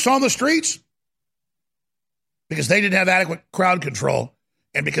 Troops on the streets? Because they didn't have adequate crowd control.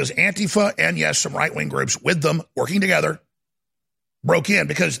 And because Antifa and, yes, some right-wing groups with them working together broke in.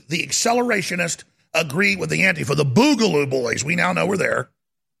 Because the accelerationists agree with the Antifa. The Boogaloo boys, we now know were there.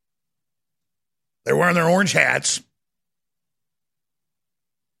 They're wearing their orange hats.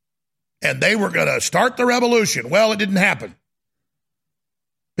 And they were going to start the revolution. Well, it didn't happen.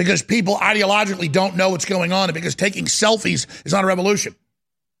 Because people ideologically don't know what's going on and because taking selfies is not a revolution.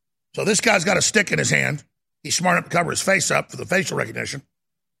 So this guy's got a stick in his hand. He's smart enough to cover his face up for the facial recognition.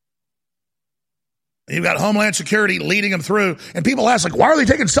 And you've got Homeland Security leading him through. And people ask, why are they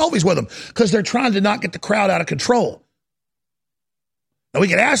taking selfies with him? Because they're trying to not get the crowd out of control. Now, we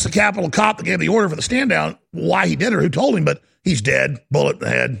could ask the Capitol cop that gave the order for the stand down why he did it or who told him, but he's dead, bullet in the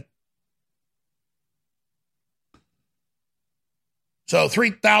head. So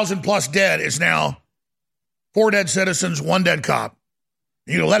 3,000 plus dead is now 4 dead citizens, 1 dead cop.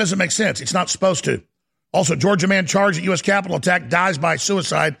 That doesn't make sense. It's not supposed to. Also, Georgia man charged at U.S. Capitol attack dies by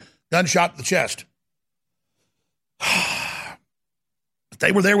suicide, gunshot to the chest.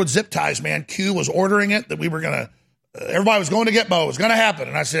 They were there with zip ties, man. Q was ordering it, that we were going to, everybody was going to Gitmo. It was going to happen.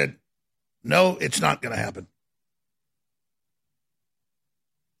 And I said, no, it's not going to happen.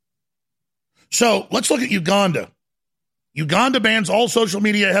 So let's look at Uganda. Uganda bans all social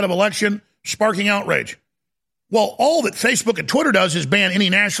media ahead of election, sparking outrage. Well, all that Facebook and Twitter does is ban any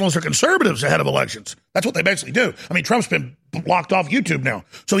nationalists or conservatives ahead of elections. That's what they basically do. Trump's been blocked off YouTube now,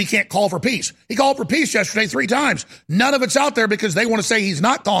 so he can't call for peace. He called for peace yesterday 3 times. None of it's out there because they want to say he's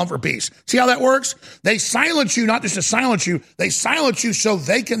not calling for peace. See how that works? They silence you, not just to silence you. They silence you so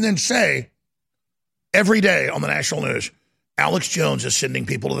they can then say every day on the national news, Alex Jones is sending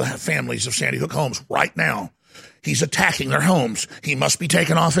people to the families of Sandy Hook homes right now. He's attacking their homes. He must be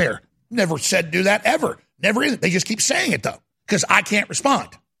taken off air. Never said do that ever. Never. They just keep saying it, though, because I can't respond.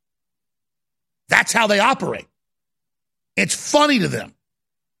 That's how they operate. It's funny to them.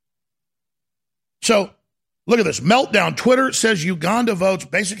 So look at this. Meltdown. Twitter says Uganda votes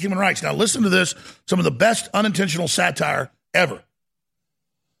basic human rights. Now listen to this. Some of the best unintentional satire ever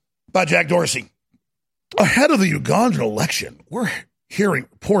by Jack Dorsey. Ahead of the Ugandan election, we're hearing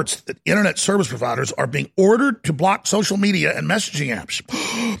reports that internet service providers are being ordered to block social media and messaging apps.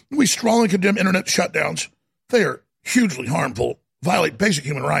 We strongly condemn internet shutdowns. They are hugely harmful, violate basic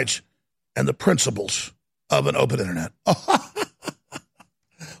human rights and the principles of an open internet.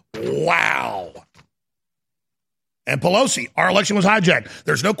 Wow. And Pelosi, our election was hijacked.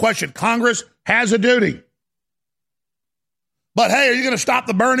 There's no question. Congress has a duty. But hey, are you going to stop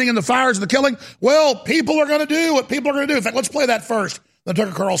the burning and the fires and the killing? Well, people are going to do what people are going to do. In fact, let's play that first, the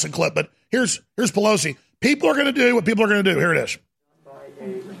Tucker Carlson clip. But here's Pelosi. People are going to do what people are going to do. Here it is.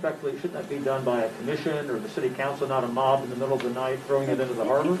 Respectfully, shouldn't that be done by a commission or the city council, not a mob in the middle of the night throwing it into the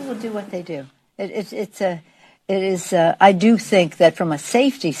harbor? People will do what they do. I do think that from a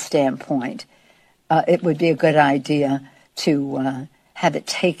safety standpoint, it would be a good idea to have it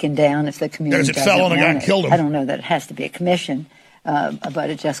taken down if the community doesn't fell on a guy and killed him. I don't know that it has to be a commission, but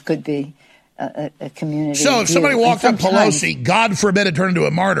it just could be a community. So if somebody walked up Pelosi, God forbid it turned into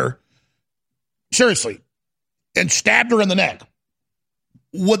a martyr, seriously, and stabbed her in the neck,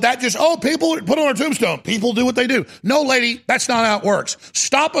 would that just, people put on our tombstone, people do what they do? No, lady, that's not how it works.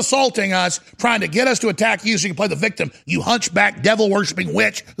 Stop assaulting us, trying to get us to attack you so you can play the victim, you hunchback, devil-worshipping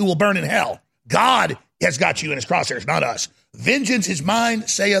witch who will burn in hell. God has got you in his crosshairs, not us. Vengeance is mine,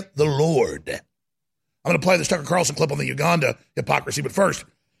 saith the Lord. I'm going to play this Tucker Carlson clip on the Uganda hypocrisy, but first,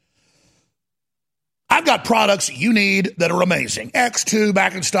 I've got products you need that are amazing. X2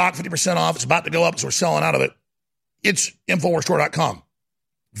 back in stock, 50% off. It's about to go up, so we're selling out of it. It's InfoWarsStore.com.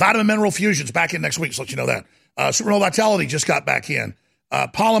 Vitamin Mineral Fusion's back in next week, so let you know that. Supernova Vitality just got back in.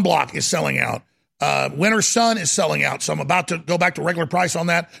 Pollen Block is selling out. Winter Sun is selling out, so I'm about to go back to regular price on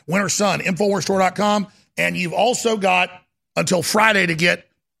that. Winter Sun, InfoWarsStore.com. And you've also got until Friday to get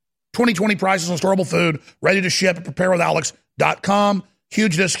 2020 prices on storable food ready to ship at preparewithalex.com.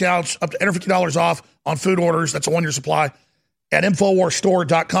 Huge discounts, up to $150 off on food orders. That's a one-year supply at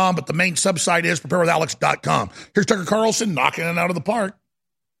InfoWarsStore.com. But the main subsite is preparewithalex.com. Here's Tucker Carlson knocking it out of the park.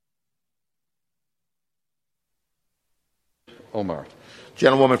 Omar.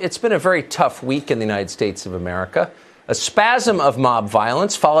 Gentlewoman. It's been a very tough week in the United States of America. A spasm of mob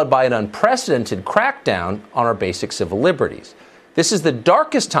violence followed by an unprecedented crackdown on our basic civil liberties. This is the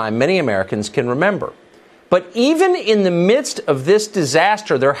darkest time many Americans can remember. But even in the midst of this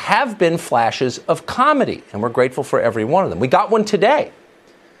disaster, there have been flashes of comedy, and we're grateful for every one of them. We got one today.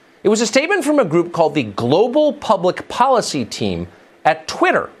 It was a statement from a group called the Global Public Policy Team at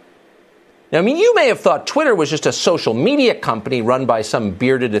Twitter. Now, you may have thought Twitter was just a social media company run by some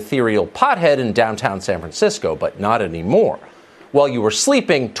bearded ethereal pothead in downtown San Francisco, but not anymore. While you were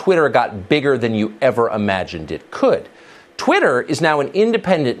sleeping, Twitter got bigger than you ever imagined it could. Twitter is now an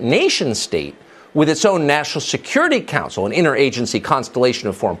independent nation state with its own National Security Council, an interagency constellation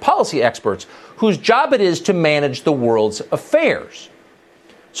of foreign policy experts whose job it is to manage the world's affairs.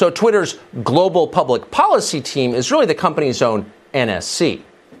 So Twitter's Global Public Policy Team is really the company's own NSC.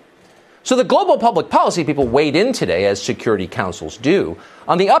 So the global public policy people weighed in today, as security councils do,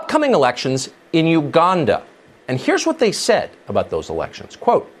 on the upcoming elections in Uganda. And here's what they said about those elections.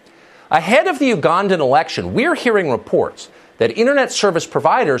 Quote, ahead of the Ugandan election, we're hearing reports that internet service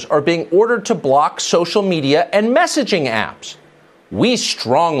providers are being ordered to block social media and messaging apps. We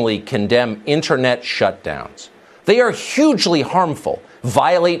strongly condemn internet shutdowns. They are hugely harmful,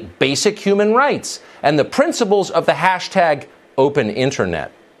 violate basic human rights, and the principles of the hashtag open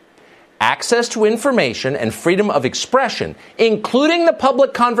internet. Access to information and freedom of expression, including the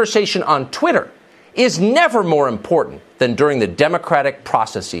public conversation on Twitter, is never more important than during the democratic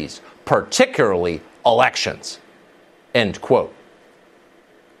processes, particularly elections. End quote.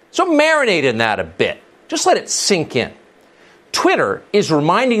 So marinate in that a bit. Just let it sink in. Twitter is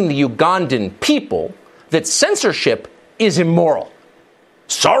reminding the Ugandan people that censorship is immoral.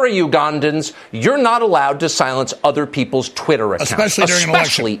 Sorry, Ugandans, you're not allowed to silence other people's Twitter accounts,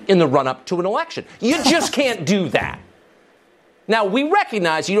 especially in the run-up to an election. You just can't do that. Now, we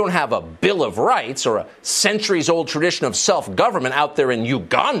recognize you don't have a Bill of Rights or a centuries-old tradition of self-government out there in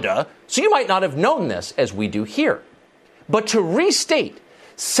Uganda, so you might not have known this as we do here. But to restate,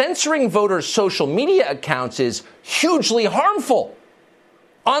 censoring voters' social media accounts is hugely harmful.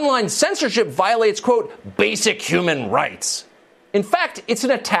 Online censorship violates, quote, basic human rights. In fact, it's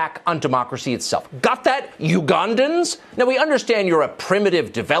an attack on democracy itself. Got that, Ugandans? Now, we understand you're a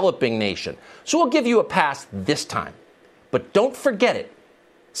primitive developing nation, so we'll give you a pass this time. But don't forget it.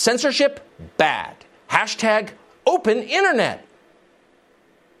 Censorship, bad. Hashtag open internet.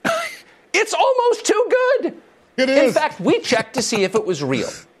 It's almost too good. It is. In fact, we checked to see if it was real.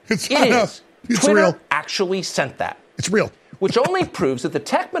 It's Twitter real. actually sent that. It's real. Which only proves that the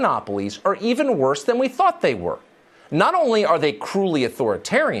tech monopolies are even worse than we thought they were. Not only are they cruelly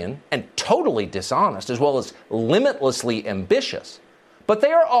authoritarian and totally dishonest, as well as limitlessly ambitious, but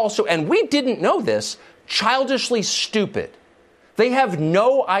they are also, and we didn't know this, childishly stupid. They have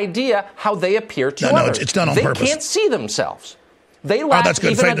no idea how they appear to others. It's done on purpose. They can't see themselves. They lack that's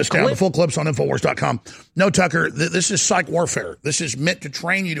good. even Fade this down. The full clip's on Infowars.com. No, Tucker, this is psych warfare. This is meant to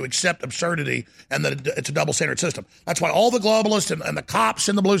train you to accept absurdity and that it's a double standard system. That's why all the globalists and the cops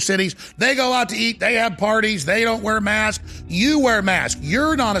in the blue cities, they go out to eat, they have parties, they don't wear masks. You wear masks.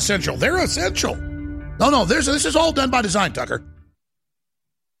 You're not essential. They're essential. No, this is all done by design, Tucker.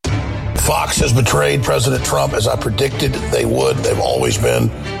 Fox has betrayed President Trump, as I predicted they would. They've always been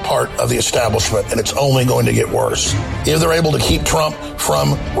part of the establishment, and it's only going to get worse. If they're able to keep Trump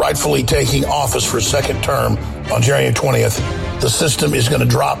from rightfully taking office for a second term on January 20th, the system is going to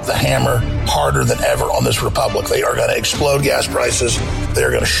drop the hammer harder than ever on this republic. They are going to explode gas prices.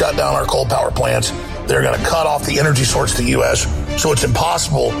 They're going to shut down our coal power plants. They're going to cut off the energy source to the U.S., so it's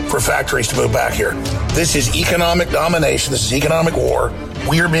impossible for factories to move back here. This is economic domination. This is economic war.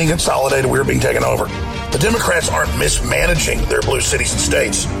 We are being consolidated. We are being taken over. The Democrats aren't mismanaging their blue cities and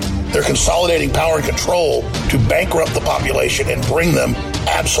states. They're consolidating power and control to bankrupt the population and bring them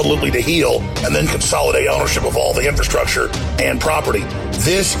absolutely to heel, and then consolidate ownership of all the infrastructure and property.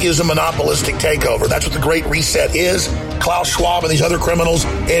 This is a monopolistic takeover. That's what the Great Reset is. Klaus Schwab and these other criminals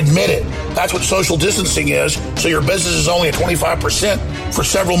admit it. That's what social distancing is. So your business is only at 25% for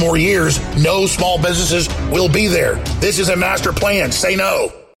several more years. No small businesses will be there. This is a master plan. Say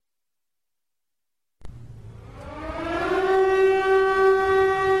no.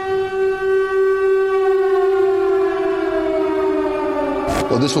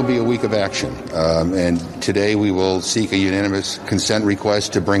 Well, this will be a week of action, and today we will seek a unanimous consent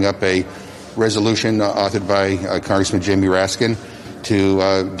request to bring up a resolution authored by Congressman Jamie Raskin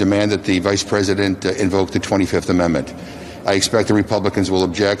to demand that the Vice President invoke the 25th Amendment. I expect the Republicans will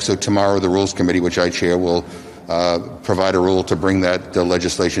object, so tomorrow the Rules Committee, which I chair, will provide a rule to bring that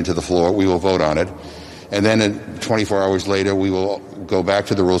legislation to the floor. We will vote on it. And then 24 hours later, we will go back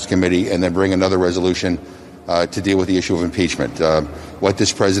to the Rules Committee and then bring another resolution to deal with the issue of impeachment. What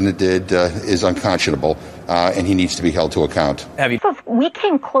this president did is unconscionable, and he needs to be held to account. We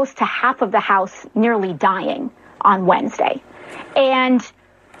came close to half of the House nearly dying on Wednesday. And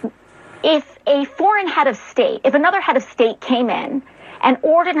if a foreign head of state, if another head of state came in and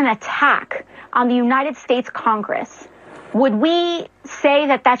ordered an attack on the United States Congress, would we say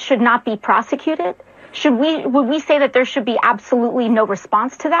that that should not be prosecuted? Would we say that there should be absolutely no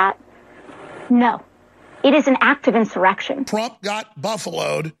response to that? No. It is an act of insurrection. Trump got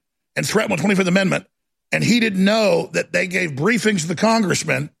buffaloed and threatened with the 25th Amendment, and he didn't know that they gave briefings to the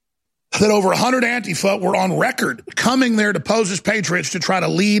congressman that over 100 Antifa were on record coming there to pose as patriots to try to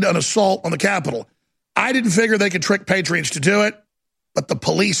lead an assault on the Capitol. I didn't figure they could trick patriots to do it, but the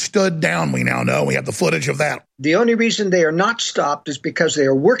police stood down, we now know. We have the footage of that. The only reason they are not stopped is because they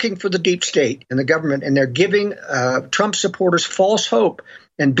are working for the deep state and the government, and they're giving Trump supporters false hope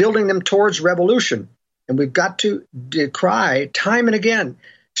and building them towards revolution. And we've got to decry time and again,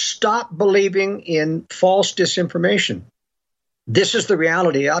 stop believing in false disinformation. This is the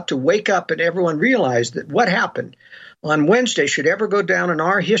reality. You ought to wake up and everyone realize that what happened on Wednesday should ever go down in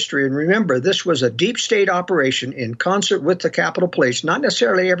our history. And remember, this was a deep state operation in concert with the Capitol Police, not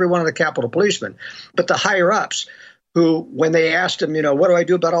necessarily every one of the Capitol policemen, but the higher ups who, when they asked them, what do I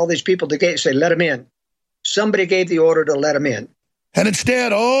do about all these people? They say, let them in. Somebody gave the order to let them in. And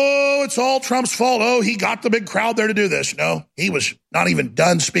instead, it's all Trump's fault. He got the big crowd there to do this. No, he was not even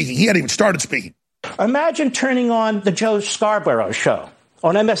done speaking. He hadn't even started speaking. Imagine turning on the Joe Scarborough show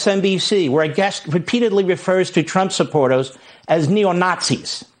on MSNBC, where a guest repeatedly refers to Trump supporters as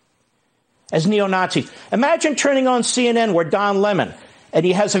neo-Nazis. Imagine turning on CNN, where Don Lemon, and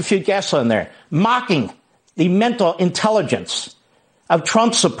he has a few guests on there, mocking the mental intelligence of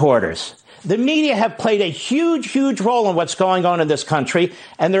Trump supporters. The media have played a huge, huge role in what's going on in this country,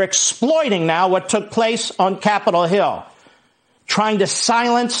 and they're exploiting now what took place on Capitol Hill, trying to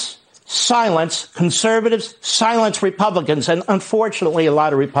silence conservatives, silence Republicans, and unfortunately a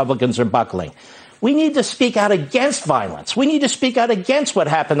lot of Republicans are buckling. We need to speak out against violence. We need to speak out against what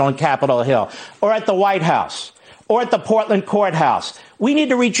happened on Capitol Hill or at the White House or at the Portland courthouse. We need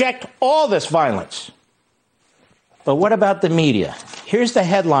to reject all this violence. But what about the media? Here's the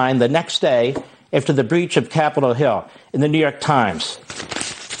headline the next day after the breach of Capitol Hill in the New York Times.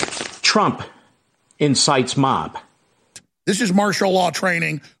 Trump incites mob. This is martial law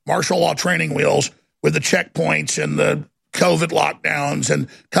training wheels with the checkpoints and the COVID lockdowns and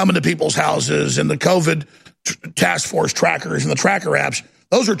coming to people's houses and the COVID task force trackers and the tracker apps.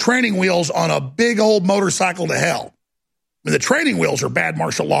 Those are training wheels on a big old motorcycle to hell. I mean, the training wheels are bad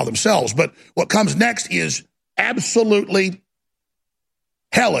martial law themselves, but what comes next is absolutely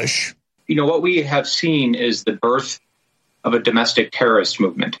hellish. You know, what we have seen is the birth of a domestic terrorist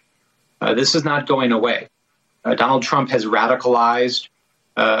movement. This is not going away. Donald Trump has radicalized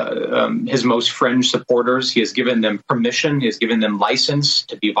his most fringe supporters. He has given them permission. He has given them license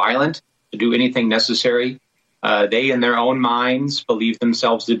to be violent, to do anything necessary. They, in their own minds, believe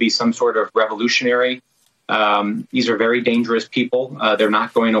themselves to be some sort of revolutionary. These are very dangerous people. They're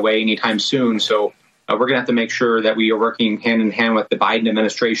not going away anytime soon. So we're going to have to make sure that we are working hand in hand with the Biden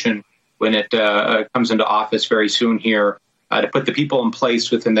administration when it comes into office very soon here to put the people in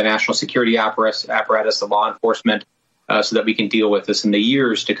place within the national security apparatus, the law enforcement, so that we can deal with this in the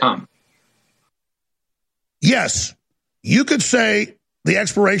years to come. Yes, you could say the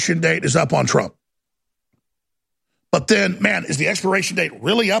expiration date is up on Trump. But then, man, is the expiration date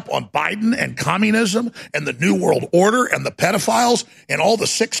really up on Biden and communism and the New World Order and the pedophiles and all the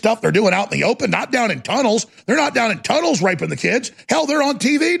sick stuff they're doing out in the open, not down in tunnels? They're not down in tunnels raping the kids. Hell, they're on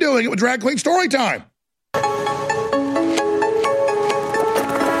TV doing it with Drag Queen Storytime.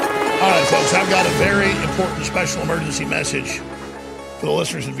 All right, folks, I've got a very important special emergency message for the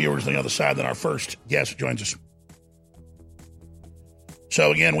listeners and viewers on the other side. Then our first guest joins us.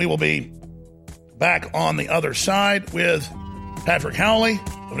 So, again, we will be back on the other side with Patrick Howley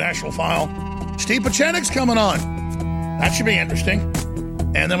of National File. Steve Pachenik's coming on. That should be interesting.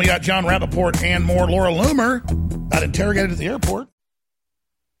 And then we got John Rappaport and more. Laura Loomer got interrogated at the airport.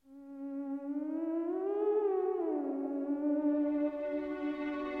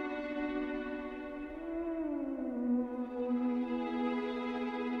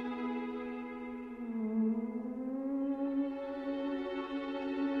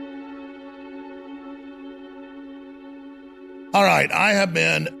 All right, I have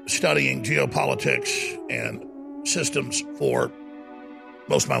been studying geopolitics and systems for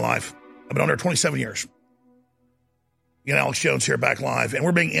most of my life. I've been on there 27 years. Again, Alex Jones here, back live, and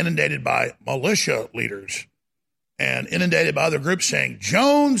we're being inundated by militia leaders and inundated by other groups saying,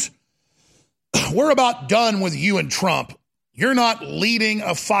 Jones, we're about done with you and Trump. You're not leading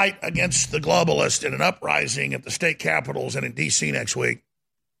a fight against the globalists in an uprising at the state capitals and in D.C. next week.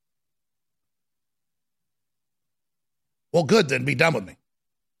 Well, good, then be done with me.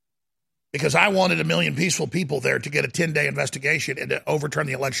 Because I wanted 1 million peaceful people there to get a 10-day investigation and to overturn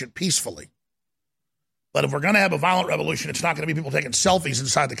the election peacefully. But if we're going to have a violent revolution, it's not going to be people taking selfies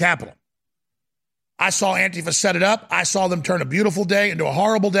inside the Capitol. I saw Antifa set it up. I saw them turn a beautiful day into a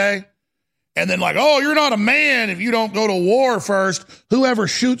horrible day. And then like, oh, you're not a man if you don't go to war first. Whoever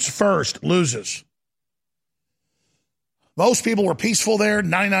shoots first loses. Most people were peaceful there,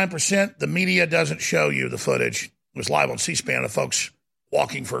 99%. The media doesn't show you the footage. It was live on C-SPAN of folks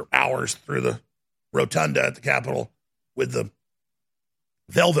walking for hours through the rotunda at the Capitol with the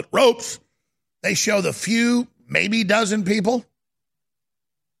velvet ropes. They show the few, maybe dozen people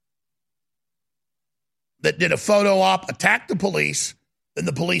that did a photo op, attacked the police, then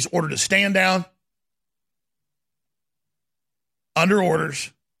the police ordered to stand down under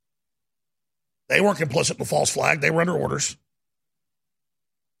orders. They weren't complicit in the false flag. They were under orders.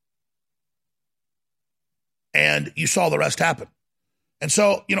 And you saw the rest happen. And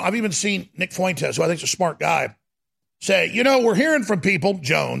so, I've even seen Nick Fuentes, who I think is a smart guy, say, we're hearing from people,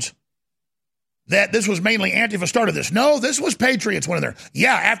 Jones, that this was mainly Antifa started this. No, this was patriots went in there.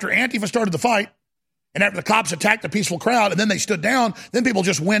 Yeah, after Antifa started the fight, and after the cops attacked the peaceful crowd, and then they stood down, then people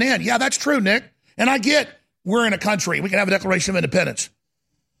just went in. Yeah, that's true, Nick. And I get we're in a country. We can have a Declaration of Independence.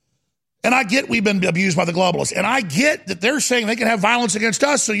 And I get we've been abused by the globalists. And I get that they're saying they can have violence against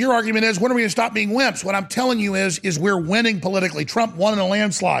us. So your argument is, when are we going to stop being wimps? What I'm telling you is we're winning politically. Trump won in a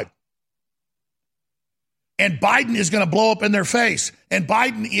landslide. And Biden is going to blow up in their face. And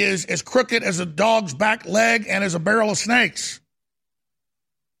Biden is as crooked as a dog's back leg and as a barrel of snakes.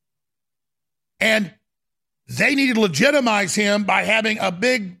 And they need to legitimize him by having a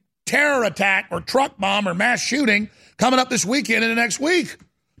big terror attack or truck bomb or mass shooting coming up this weekend and the next week.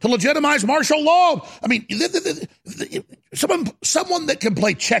 To legitimize martial law. I mean, someone that can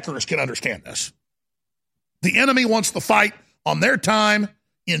play checkers can understand this. The enemy wants the fight on their time,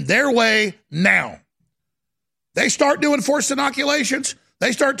 in their way, now. They start doing forced inoculations.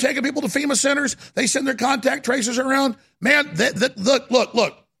 They start taking people to FEMA centers. They send their contact tracers around. Man,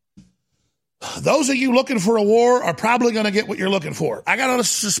 look. those of you looking for a war are probably going to get what you're looking for. I got a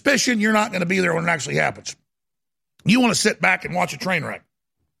suspicion you're not going to be there when it actually happens. You want to sit back and watch a train wreck.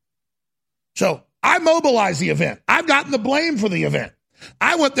 So I mobilized the event. I've gotten the blame for the event.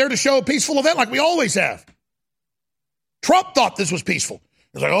 I went there to show a peaceful event like we always have. Trump thought this was peaceful.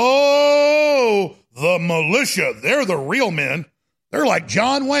 It's like, oh, the militia, they're the real men. They're like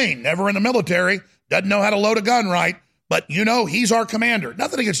John Wayne, never in the military, doesn't know how to load a gun right, but you know, he's our commander.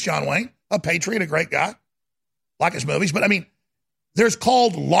 Nothing against John Wayne, a patriot, a great guy, like his movies. But I mean, there's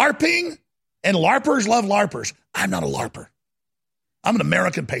called LARPing, and LARPers love LARPers. I'm not a LARPer. I'm an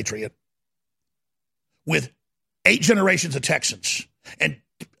American patriot with 8 generations of Texans and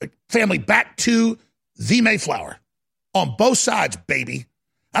family back to the Mayflower on both sides, baby.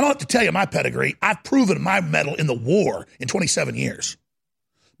 I don't have to tell you my pedigree. I've proven my mettle in the war in 27 years.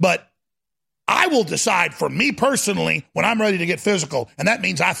 But I will decide for me personally when I'm ready to get physical, and that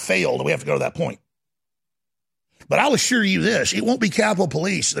means I failed and we have to go to that point. But I'll assure you this, it won't be Capitol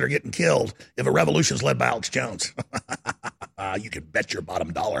Police that are getting killed if a revolution is led by Alex Jones. You can bet your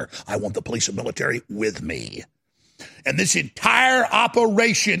bottom dollar I want the police and military with me. And this entire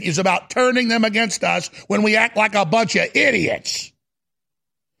operation is about turning them against us when we act like a bunch of idiots.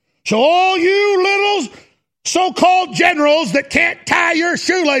 So all you little so-called generals that can't tie your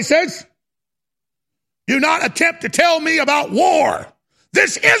shoelaces, do not attempt to tell me about war.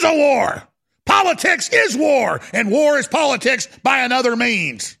 This is a war. Politics is war, and war is politics by another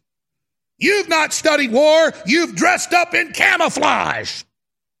means. You've not studied war. You've dressed up in camouflage.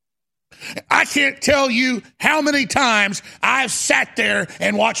 I can't tell you how many times I've sat there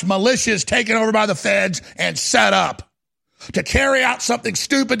and watched militias taken over by the feds and set up to carry out something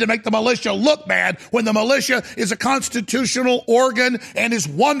stupid to make the militia look bad when the militia is a constitutional organ and is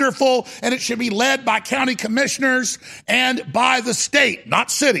wonderful, and it should be led by county commissioners and by the state, not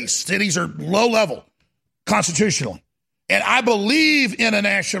cities. Cities are low level constitutionally. And I believe in a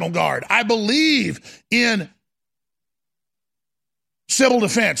National Guard. I believe in civil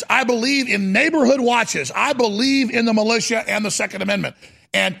defense. I believe in neighborhood watches. I believe in the militia and the Second Amendment.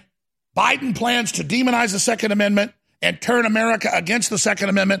 And Biden plans to demonize the Second Amendment and turn America against the Second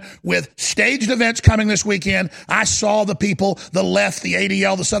Amendment with staged events coming this weekend. I saw the people, the left, the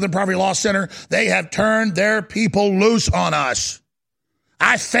ADL, the Southern Poverty Law Center. They have turned their people loose on us.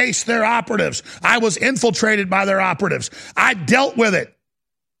 I faced their operatives. I was infiltrated by their operatives. I dealt with it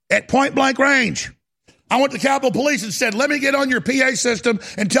at point blank range. I went to Capitol Police and said, let me get on your PA system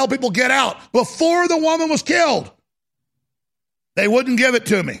and tell people get out before the woman was killed. They wouldn't give it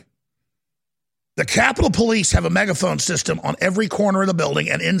to me. The Capitol Police have a megaphone system on every corner of the building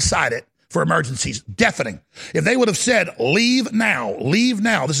and inside it for emergencies, deafening. If they would have said, leave now,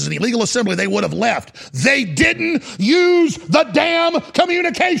 this is an illegal assembly, they would have left. They didn't use the damn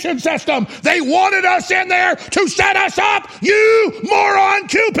communication system. They wanted us in there to set us up, you moron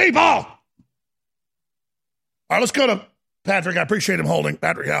Q people. All right, let's go to Patrick. I appreciate him holding.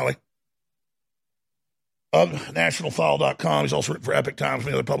 Patrick Howley of nationalfile.com. He's also written for Epic Times and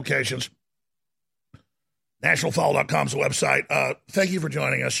many other publications. Nationalfile.com is the website. Thank you for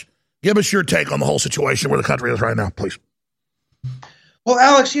joining us. Give us your take on the whole situation where the country is right now, please. Well,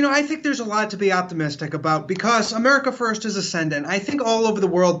 Alex, I think there's a lot to be optimistic about because America First is ascendant. I think all over the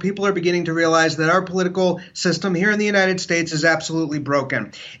world, people are beginning to realize that our political system here in the United States is absolutely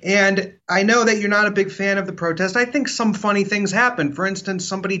broken. And I know that you're not a big fan of the protest. I think some funny things happened. For instance,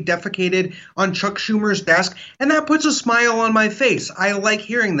 somebody defecated on Chuck Schumer's desk, and that puts a smile on my face. I like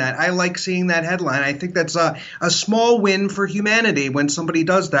hearing that. I like seeing that headline. I think that's a small win for humanity when somebody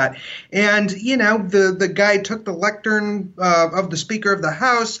does that. And, the guy took the lectern of the Speaker of the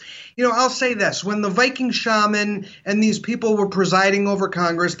House. I'll say this. When the Viking shaman and these people were presiding over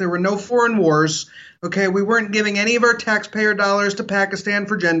Congress, there were no foreign wars. Okay, we weren't giving any of our taxpayer dollars to Pakistan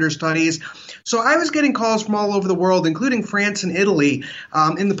for gender studies. So I was getting calls from all over the world, including France and Italy,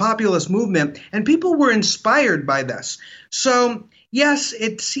 in the populist movement, and people were inspired by this. So yes,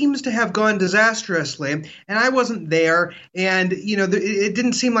 it seems to have gone disastrously, and I wasn't there, and, it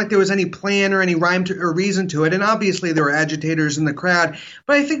didn't seem like there was any plan or any rhyme or reason to it, and obviously there were agitators in the crowd,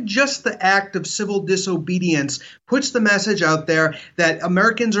 but I think just the act of civil disobedience puts the message out there that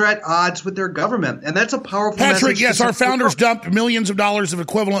Americans are at odds with their government, and that's a powerful message. Patrick, yes, our founders dumped millions of dollars of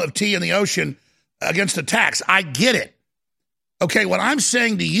equivalent of tea in the ocean against a tax. I get it. Okay, what I'm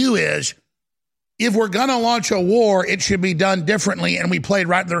saying to you is, if we're going to launch a war, it should be done differently, and we played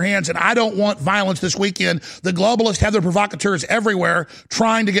right in their hands. And I don't want violence this weekend. The globalists have their provocateurs everywhere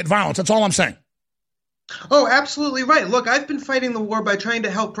trying to get violence. That's all I'm saying. Oh, absolutely right. Look, I've been fighting the war by trying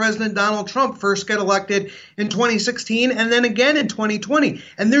to help President Donald Trump first get elected in 2016 and then again in 2020.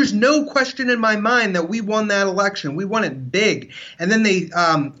 And there's no question in my mind that we won that election. We won it big. And then they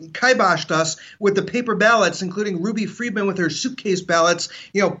kiboshed us with the paper ballots, including Ruby Friedman with her suitcase ballots,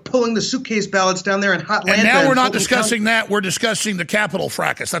 pulling the suitcase ballots down there in hot Atlanta. And now we're not discussing that. We're discussing the Capitol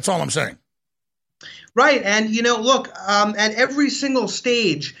fracas. That's all I'm saying. Right. And, look, at every single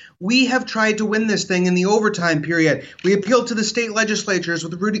stage, we have tried to win this thing in the overtime period. We appealed to the state legislatures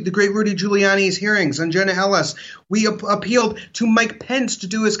with the great Rudy Giuliani's hearings and Jenna Ellis. We appealed to Mike Pence to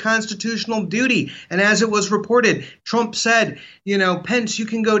do his constitutional duty. And as it was reported, Trump said, Pence, you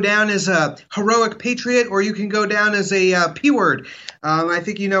can go down as a heroic patriot or you can go down as a P word. I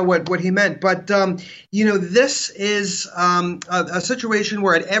think you know what he meant. But, this is a situation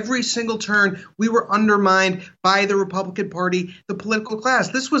where at every single turn we were undermined by the Republican Party, the political class.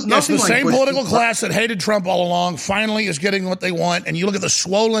 This was nothing like the same Bush political class that hated Trump all along finally is getting what they want. And you look at the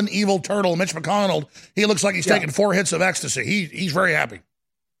swollen, evil turtle, Mitch McConnell, he looks like he's taken 4 hits of ecstasy. He's very happy.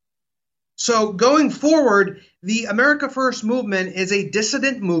 So going forward, the America First movement is a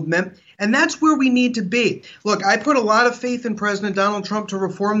dissident movement, and that's where we need to be. Look, I put a lot of faith in President Donald Trump to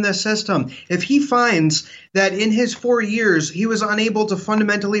reform this system. If he finds that in his 4 years he was unable to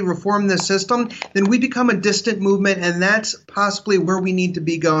fundamentally reform this system, then we become a distant movement, and that's possibly where we need to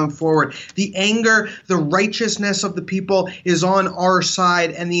be going forward. The anger, the righteousness of the people is on our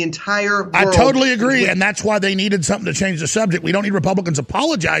side, and the entire world. I totally agree, and that's why they needed something to change the subject. We don't need Republicans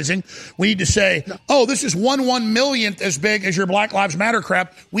apologizing. We need to say, this is 1/1,000,000th as big as your Black Lives Matter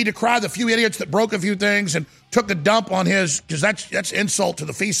crap. We decry the few idiots that broke a few things and took a dump on his, because that's insult to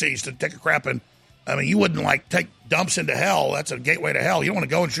the feces to take a crap in. I mean, you wouldn't take dumps into hell. That's a gateway to hell. You don't want to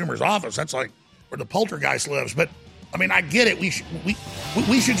go in Schumer's office. That's like where the poltergeist lives. But I mean, I get it. We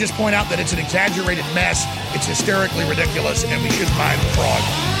should just point out that it's an exaggerated mess. It's hysterically ridiculous, and we shouldn't buy the fraud.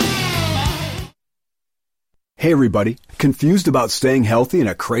 Hey, everybody. Confused about staying healthy in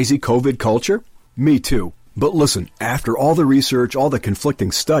a crazy COVID culture? Me too. But listen, after all the research, all the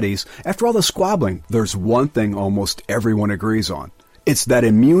conflicting studies, after all the squabbling, there's one thing almost everyone agrees on. It's that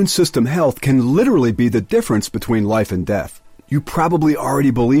immune system health can literally be the difference between life and death. You probably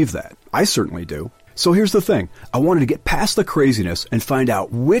already believe that. I certainly do. So here's the thing. I wanted to get past the craziness and find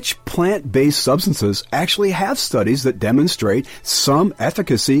out which plant-based substances actually have studies that demonstrate some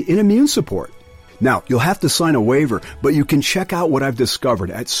efficacy in immune support. Now, you'll have to sign a waiver, but you can check out what I've discovered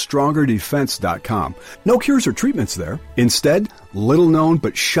at StrongerDefense.com. No cures or treatments there. Instead, little-known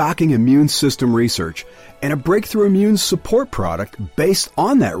but shocking immune system research and a breakthrough immune support product based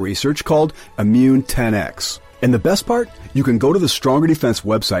on that research called Immune 10X. And the best part? You can go to the Stronger Defense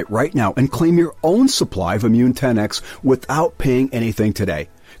website right now and claim your own supply of Immune 10X without paying anything today.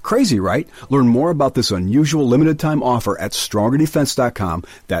 Crazy, right? Learn more about this unusual limited-time offer at StrongerDefense.com.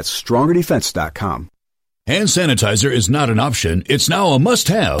 That's StrongerDefense.com. Hand sanitizer is not an option, it's now a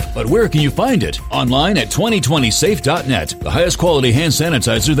must-have. But where can you find it? Online at 2020safe.net. The highest quality hand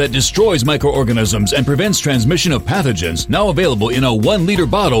sanitizer that destroys microorganisms and prevents transmission of pathogens. Now available in a 1-liter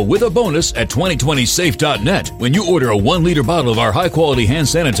bottle with a bonus at 2020safe.net. When you order a 1-liter bottle of our high-quality hand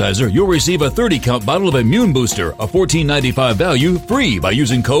sanitizer, you'll receive a 30-count bottle of Immune Booster, a $14.95 value, free by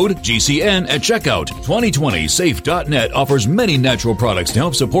using code GCN at checkout. 2020safe.net offers many natural products to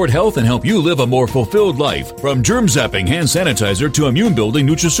help support health and help you live a more fulfilled life. From germ-zapping hand sanitizer to immune-building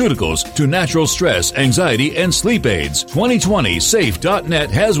nutraceuticals to natural stress, anxiety, and sleep aids. 2020safe.net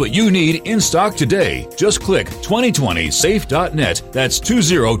has what you need in stock today. Just click 2020safe.net. That's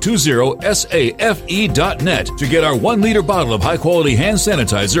 2020safe.net to get our 1-liter bottle of high-quality hand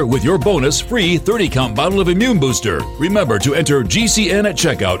sanitizer with your bonus free 30-count bottle of Immune Booster. Remember to enter GCN at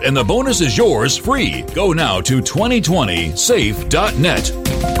checkout and the bonus is yours free. Go now to 2020safe.net.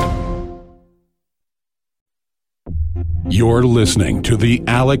 You're listening to The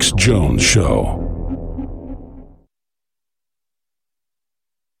Alex Jones Show.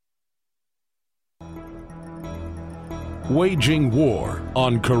 Waging war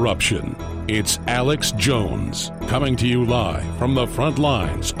on corruption. It's Alex Jones, coming to you live from the front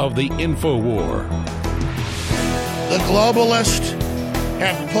lines of the InfoWar. The globalists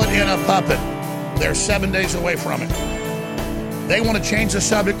have put in a puppet. They're 7 days away from it. They want to change the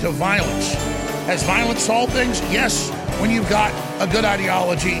subject to violence. Has violence solved things? Yes, when you've got a good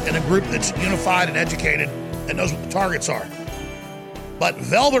ideology and a group that's unified and educated and knows what the targets are. But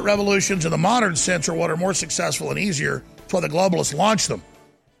velvet revolutions in the modern sense are what are more successful and easier. That's why the globalists launched them.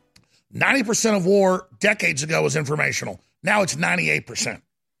 90% of war decades ago was informational. Now it's 98%.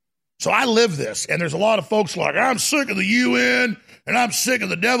 So I live this, and there's a lot of folks like, I'm sick of the UN, and I'm sick of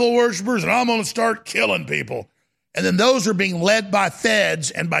the devil worshipers, and I'm going to start killing people. And then those are being led by feds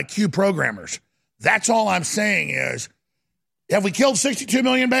and by Q programmers. That's all I'm saying is, have we killed 62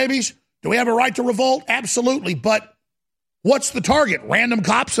 million babies? Do we have a right to revolt? Absolutely. But what's the target? Random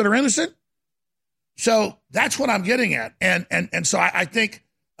cops that are innocent? So that's what I'm getting at. And so I think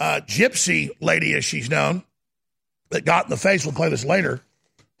Gypsy lady, as she's known, that got in the face, we'll play this later,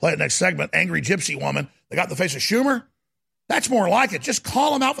 play it next segment, angry Gypsy woman that got in the face of Schumer, that's more like it. Just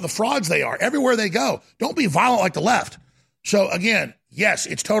call them out for the frauds they are everywhere they go. Don't be violent like the left. So again, yes,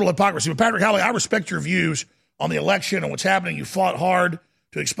 it's total hypocrisy. But Patrick Howley, I respect your views on the election and what's happening. You fought hard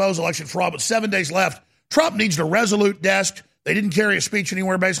to expose election fraud, but 7 days left. Trump needs a resolute desk. They didn't carry a speech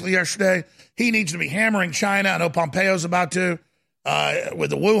anywhere basically yesterday. He needs to be hammering China. I know Pompeo's about to,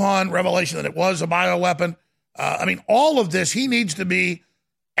 with the Wuhan revelation that it was a bioweapon. I mean, all of this, he needs to be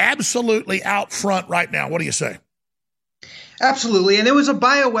absolutely out front right now. What do you say? Absolutely. And it was a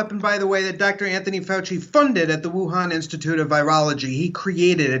bioweapon, by the way, that Dr. Anthony Fauci funded at the Wuhan Institute of Virology. He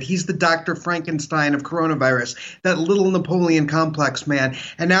created it. He's the Dr. Frankenstein of coronavirus, that little Napoleon complex man.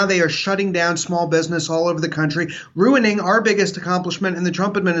 And now they are shutting down small business all over the country, ruining our biggest accomplishment in the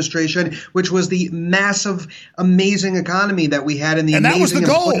Trump administration, which was the massive, amazing economy that we had in the amazing. And that was the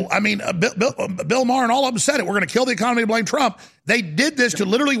goal. I mean, Bill Maher and all of them said it. We're going to kill the economy to blame Trump. They did this to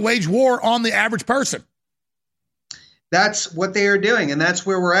literally wage war on the average person. That's what they are doing, and that's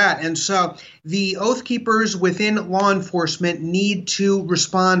where we're at. And so the Oath Keepers within law enforcement need to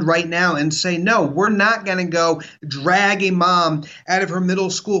respond right now and say, no, we're not going to go drag a mom out of her middle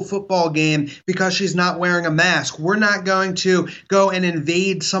school football game because she's not wearing a mask. We're not going to go and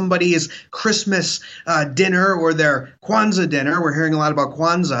invade somebody's Christmas dinner or their Kwanzaa dinner. We're hearing a lot about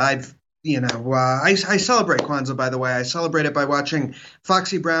Kwanzaa. I celebrate Kwanzaa, by the way. I celebrate it by watching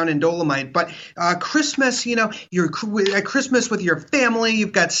Foxy Brown and Dolomite. But Christmas, you're at Christmas with your family.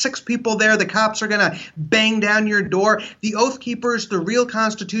 You've got 6 people there. The cops are going to bang down your door. The Oath Keepers, the real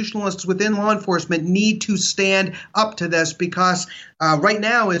constitutionalists within law enforcement, need to stand up to this because right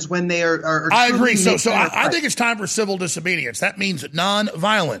now is when they are I agree. So I think it's time for civil disobedience. That means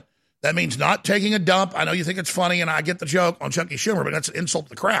non-violent. That means not taking a dump. I know you think it's funny, and I get the joke on Chucky Schumer, but that's an insult to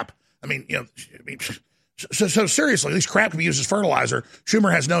the crap. I mean, so seriously, these crap can be used as fertilizer.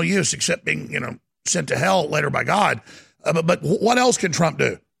 Schumer has no use except being, sent to hell later by God. But what else can Trump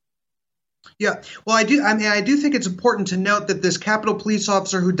do? Yeah, well, I do think it's important to note that this Capitol police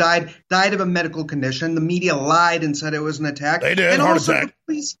officer who died of a medical condition. The media lied and said it was an attack. They did, and heart also attack.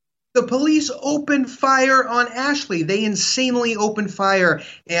 The police opened fire on Ashley. They insanely opened fire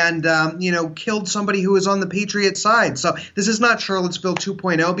and, killed somebody who was on the Patriot side. So this is not Charlottesville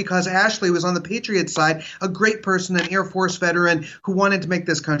 2.0 because Ashley was on the Patriot side, a great person, an Air Force veteran who wanted to make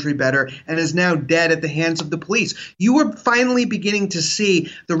this country better and is now dead at the hands of the police. You are finally beginning to see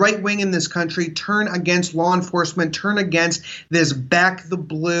the right wing in this country turn against law enforcement, turn against this back the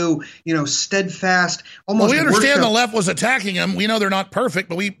blue, steadfast, almost. Well, we understand the left was attacking them. We know they're not perfect,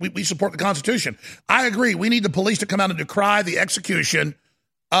 but we support the Constitution. I agree. We need the police to come out and decry the execution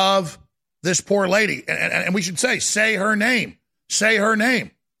of this poor lady. And we should say her name. Say her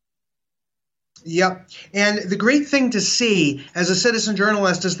name. Yep. And the great thing to see as a citizen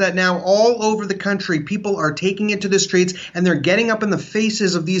journalist is that now all over the country, people are taking it to the streets and they're getting up in the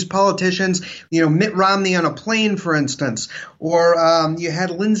faces of these politicians, Mitt Romney on a plane, for instance, or you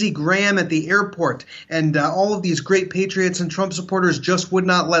had Lindsey Graham at the airport, and all of these great patriots and Trump supporters just would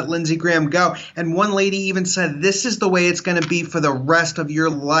not let Lindsey Graham go. And one lady even said, this is the way it's going to be for the rest of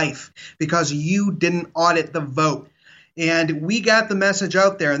your life because you didn't audit the vote. And we got the message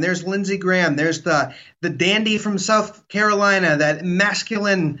out there. And there's Lindsey Graham. There's the dandy from South Carolina, that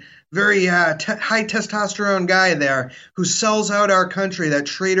masculine, very high testosterone guy there who sells out our country, that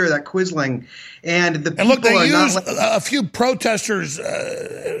traitor, that Quisling. And the people look, they are used not a few protesters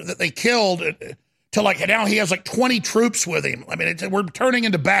that they killed to now he has 20 troops with him. I mean, we're turning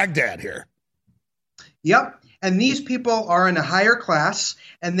into Baghdad here. Yep. And these people are in a higher class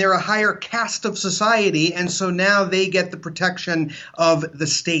and they're a higher caste of society. And so now they get the protection of the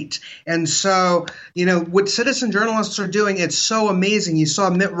state. And so, what citizen journalists are doing, it's so amazing. You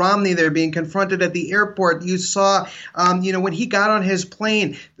saw Mitt Romney there being confronted at the airport. You saw, when he got on his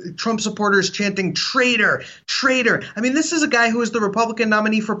plane, Trump supporters chanting, traitor, traitor. I mean, this is a guy who was the Republican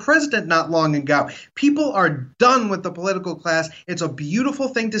nominee for president not long ago. People are done with the political class. It's a beautiful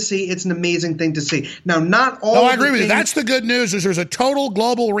thing to see. It's an amazing thing to see. Now, not all. No, I agree with you. That's the good news is there's a total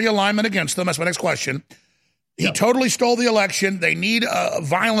global realignment against them. That's my next question. He totally stole the election. They need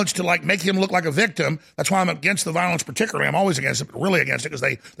violence to like make him look like a victim. That's why I'm against the violence particularly. I'm always against it, but really against it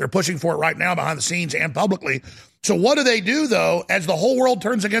because they're pushing for it right now behind the scenes and publicly. So what do they do, though, as the whole world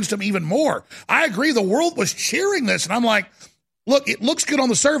turns against him even more? I agree the world was cheering this, and I'm like, look, it looks good on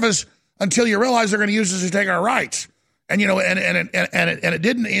the surface until you realize they're going to use this to take our rights. And, you know, and it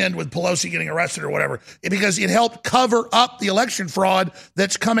didn't end with Pelosi getting arrested or whatever, because it helped cover up the election fraud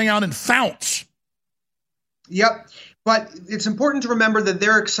that's coming out in founts. Yep. But it's important to remember that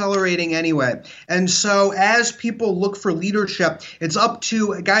they're accelerating anyway. And so as people look for leadership, it's up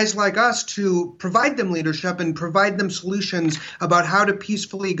to guys like us to provide them leadership and provide them solutions about how to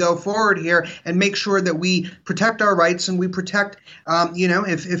peacefully go forward here and make sure that we protect our rights and we protect,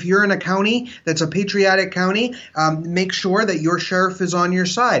 if you're in a county that's a patriotic county, make sure that your sheriff is on your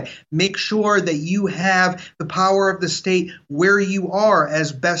side. Make sure that you have the power of the state where you are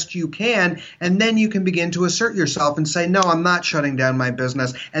as best you can, and then you can begin to assert yourself and say, no, I'm not shutting down my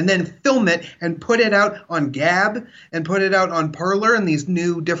business, and then film it and put it out on Gab and put it out on Parler and these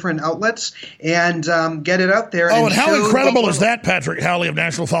new different outlets and get it out there. Oh, and how incredible is that, Patrick Howley of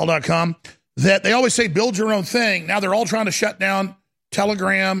NationalFile.com, that they always say build your own thing. Now they're all trying to shut down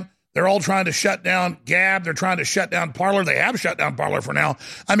Telegram. They're all trying to shut down Gab. They're trying to shut down Parler. They have shut down Parler for now.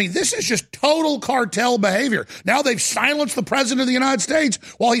 I mean, this is just total cartel behavior. Now they've silenced the president of the United States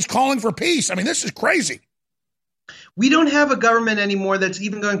while he's calling for peace. I mean, this is crazy. We don't have a government anymore that's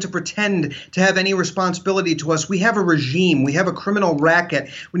even going to pretend to have any responsibility to us. We have a regime. We have a criminal racket.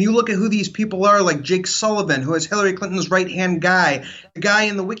 When you look at who these people are, like Jake Sullivan, who is Hillary Clinton's right-hand guy, the guy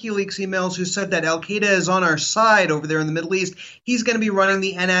in the WikiLeaks emails who said that Al-Qaeda is on our side over there in the Middle East, he's going to be running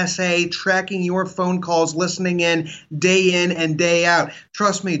the NSA, tracking your phone calls, listening in and day out.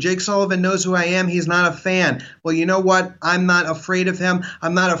 Trust me, Jake Sullivan knows who I am. He's not a fan. Well, you know what? I'm not afraid of him.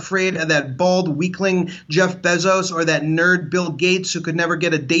 I'm not afraid of that bald weakling Jeff Bezos or that nerd Bill Gates who could never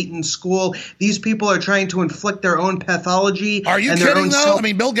get a date in school. These people are trying to inflict their own pathology. Are you and kidding, their own though? I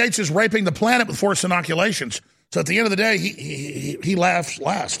mean, Bill Gates is raping the planet with forced inoculations. So at the end of the day, he laughs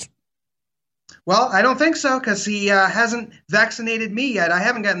last. Well, I don't think so, because he hasn't vaccinated me yet. I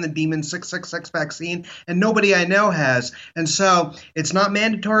haven't gotten the Demon 666 vaccine, and nobody I know has. And so it's not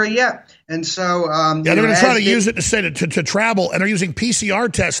mandatory yet. And so they're going to try to use it to say to travel, and they're using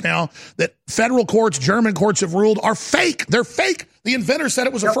PCR tests now that federal courts, German courts have ruled are fake. They're fake. The inventor said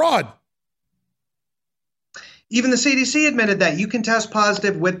it was a fraud. Even the CDC admitted that you can test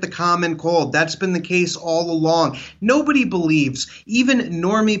positive with the common cold. That's been the case all along. Nobody believes, even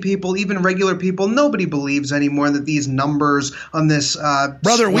normie people, even regular people, nobody believes anymore that these numbers on this.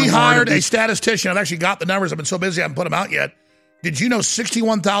 Brother, we hired a statistician. I've actually got the numbers. I've been so busy I haven't put them out yet. Did you know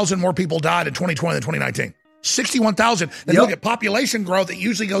 61,000 more people died in 2020 than 2019? 61,000. And look at population growth, it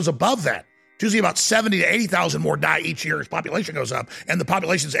usually goes above that. It's usually about 70 to 80,000 more die each year as population goes up, and the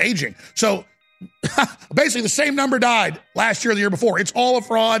population's aging. So basically the same number died last year or the year before. It's all a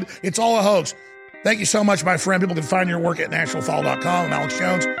fraud. It's all a hoax. Thank you so much, my friend. People can find your work at nationalfile.com. I'm Alex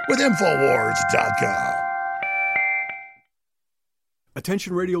Jones with Infowars.com.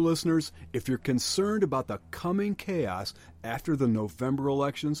 Attention radio listeners, if you're concerned about the coming chaos after the November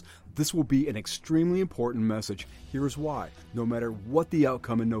elections, this will be an extremely important message. Here's why. No matter what the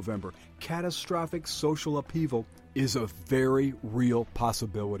outcome in November, catastrophic social upheaval is a very real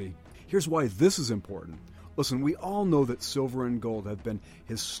possibility. Here's why this is important. Listen, we all know that silver and gold have been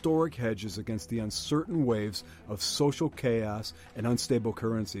historic hedges against the uncertain waves of social chaos and unstable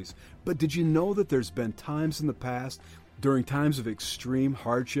currencies. But did you know that there's been times in the past, during times of extreme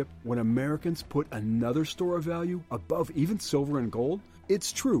hardship, when Americans put another store of value above even silver and gold?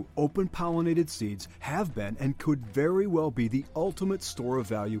 It's true, open-pollinated seeds have been and could very well be the ultimate store of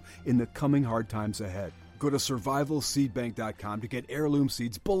value in the coming hard times ahead. Go to survivalseedbank.com to get heirloom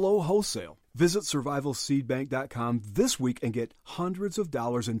seeds below wholesale. Visit survivalseedbank.com this week and get hundreds of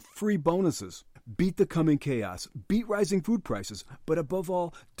dollars in free bonuses. Beat the coming chaos, beat rising food prices, but above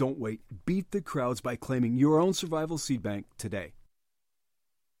all, don't wait. Beat the crowds by claiming your own Survival Seed Bank today.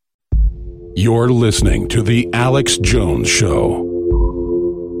 You're listening to The Alex Jones Show.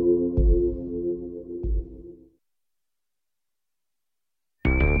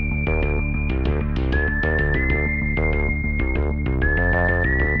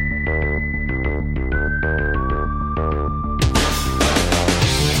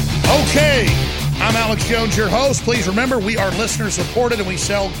 Okay, I'm Alex Jones, your host. Please remember, we are listener-supported and we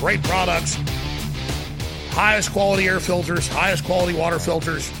sell great products. Highest quality air filters, highest quality water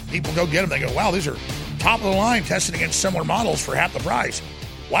filters. People go get them. They go, wow, these are top of the line, tested against similar models for half the price.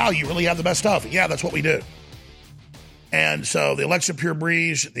 Wow, you really have the best stuff. Yeah, that's what we do. And so the Alexa Pure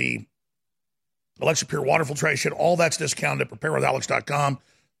Breeze, the Alexa Pure water filtration, all that's discounted at preparewithalex.com.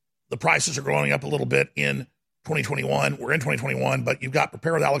 The prices are going up a little bit in 2021. We're in 2021, but you've got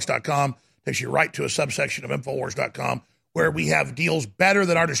preparewithalex.com. Takes you right to a subsection of Infowars.com where we have deals better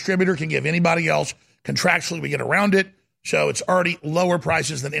than our distributor can give anybody else. Contractually, we get around it. So it's already lower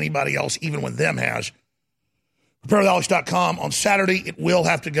prices than anybody else, even when them has. PrepareWithAlex.com. On Saturday, it will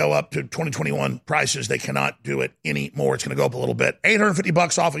have to go up to 2021 prices. They cannot do it anymore. It's going to go up a little bit.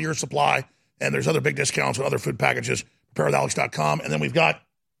 $850 off of your supply, and there's other big discounts on other food packages. PrepareWithAlex.com. And then we've got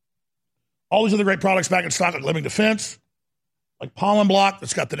all these other great products back in stock, like Living Defense, like Pollen Block,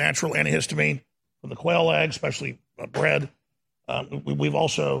 that's got the natural antihistamine from the quail egg, especially bread. We've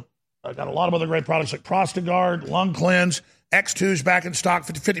also got a lot of other great products like Prostagard, Lung Cleanse, X2's back in stock,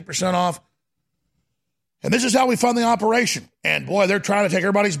 50% off. And this is how we fund the operation. And boy, they're trying to take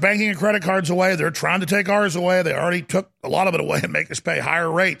everybody's banking and credit cards away. They're trying to take ours away. They already took a lot of it away and make us pay higher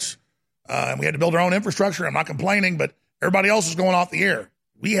rates. And we had to build our own infrastructure. I'm not complaining, but everybody else is going off the air.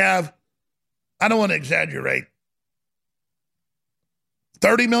 We have, I don't want to exaggerate,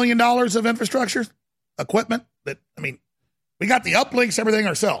 $30 million of infrastructure, equipment. We got the uplinks, everything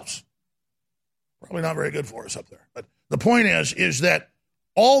ourselves. Probably not very good for us up there. But the point is that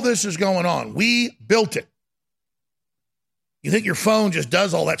all this is going on. We built it. You think your phone just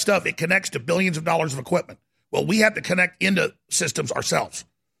does all that stuff. It connects to billions of dollars of equipment. Well, we have to connect into systems ourselves.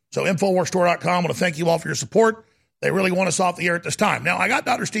 So InfoWarsStore.com, I want to thank you all for your support. They really want us off the air at this time. Now, I got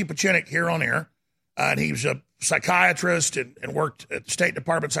Dr. Steve Pieczenik here on air, and he's a psychiatrist and worked at the State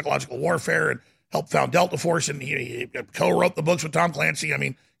Department of Psychological Warfare and helped found Delta Force, and he co-wrote the books with Tom Clancy. I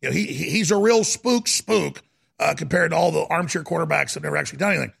mean, he's a real spook compared to all the armchair quarterbacks that have never actually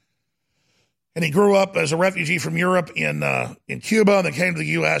done anything. And he grew up as a refugee from Europe in Cuba, and then came to the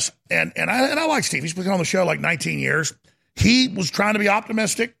U.S. And I like Steve. He's been on the show like 19 years. He was trying to be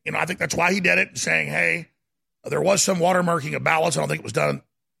optimistic. I think that's why he did it, saying, hey, there was some watermarking of ballots. I don't think it was done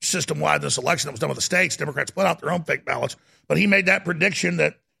system-wide in this election. It was done with the states. Democrats put out their own fake ballots. But he made that prediction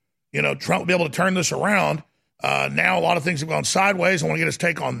that, Trump would be able to turn this around. Now a lot of things have gone sideways. I want to get his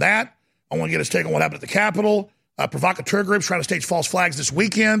take on that. I want to get his take on what happened at the Capitol. Provocateur groups trying to stage false flags this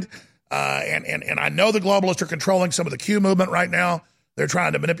weekend. And I know the globalists are controlling some of the Q movement right now. They're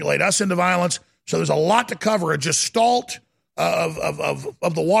trying to manipulate us into violence. So there's a lot to cover. A gestalt of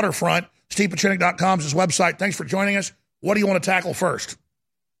the waterfront. StevePieczenik.com is his website. Thanks for joining us. What do you want to tackle first?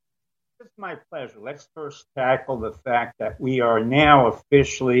 It's my pleasure. Let's first tackle the fact that we are now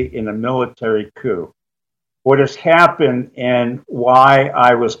officially in a military coup. What has happened and why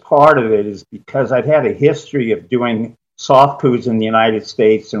I was part of it is because I've had a history of doing soft coups in the United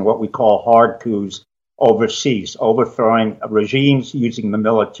States and what we call hard coups overseas, overthrowing regimes using the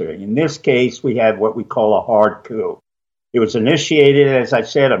military. In this case, we had what we call a hard coup. It was initiated, as I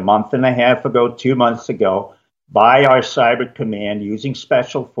said, a month and a half ago, 2 months ago, by our cyber command using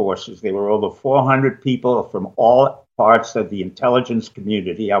special forces. There were over 400 people from all parts of the intelligence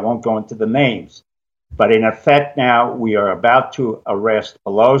community. I won't go into the names. But in effect now, we are about to arrest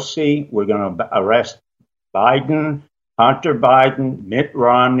Pelosi. We're going to arrest Biden, Hunter Biden, Mitt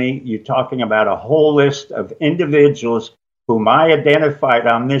Romney. You're talking about a whole list of individuals whom I identified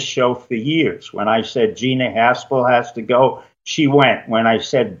on this show for years. When I said Gina Haspel has to go, she went. When I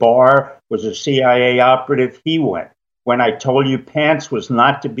said Barr was a CIA operative, he went. When I told you Pence was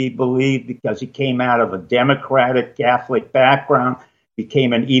not to be believed because he came out of a Democratic Catholic background,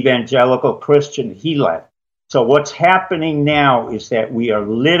 became an evangelical Christian, he left. So what's happening now is that we are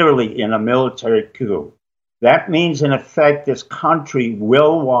literally in a military coup. That means, in effect, this country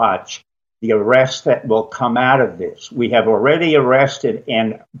will watch the arrests that will come out of this. We have already arrested,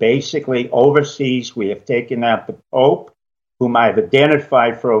 and basically overseas, we have taken out the Pope, whom I've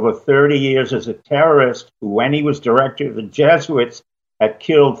identified for over 30 years as a terrorist, who, when he was director of the Jesuits, had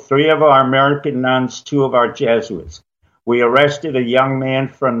killed 3 of our American nuns, 2 of our Jesuits. We arrested a young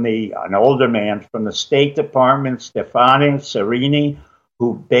man an older man from the State Department, Stefano Serini,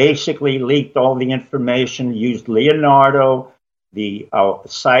 who basically leaked all the information, used Leonardo, the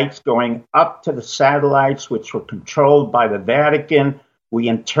sites going up to the satellites, which were controlled by the Vatican. We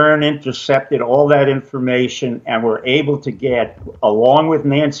in turn intercepted all that information and were able to get, along with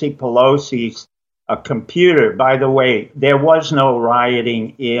Nancy Pelosi's computer. By the way, there was no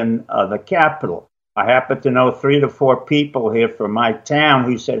rioting in the Capitol. I happen to know 3 to 4 people here from my town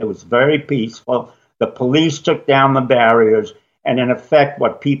who said it was very peaceful. The police took down the barriers. And in effect,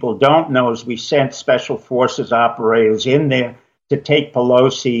 what people don't know is we sent special forces operators in there to take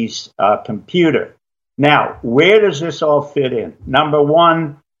Pelosi's computer. Now, where does this all fit in? Number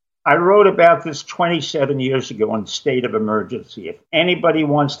one, I wrote about this 27 years ago on State of Emergency. If anybody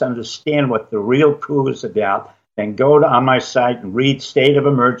wants to understand what the real coup is about, then go on my site and read State of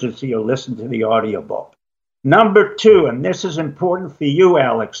Emergency or listen to the audiobook. Number two, and this is important for you,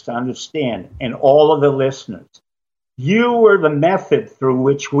 Alex, to understand, and all of the listeners, you were the method through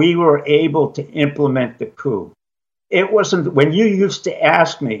which we were able to implement the coup. It wasn't, when you used to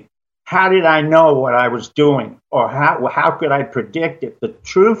ask me, how did I know what I was doing, or how could I predict it? The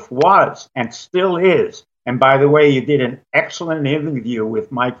truth was, and still is, and by the way, you did an excellent interview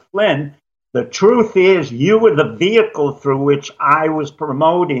with Mike Flynn. The truth is, you were the vehicle through which I was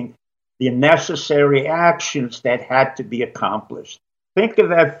promoting the necessary actions that had to be accomplished. Think of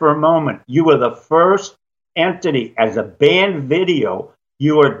that for a moment. You were the first entity as a banned video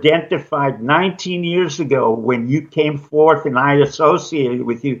you identified 19 years ago when you came forth and I associated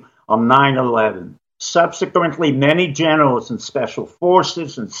with you on 9/11. Subsequently, many generals in Special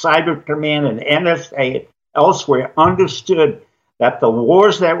Forces and Cyber Command and NSA and elsewhere understood that the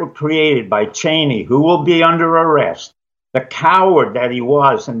wars that were created by Cheney, who will be under arrest, the coward that he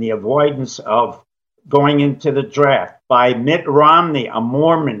was in the avoidance of going into the draft, by Mitt Romney, a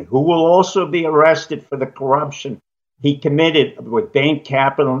Mormon, who will also be arrested for the corruption he committed with Bain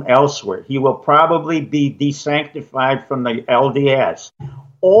Capital and elsewhere. He will probably be desanctified from the LDS.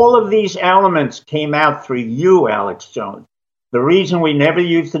 All of these elements came out through you, Alex Jones. The reason we never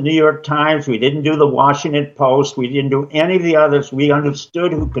used the New York Times, we didn't do the Washington Post, we didn't do any of the others, we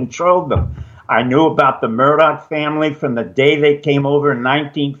understood who controlled them. I knew about the Murdoch family from the day they came over in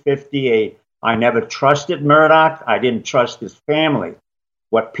 1958. I never trusted Murdoch. I didn't trust his family.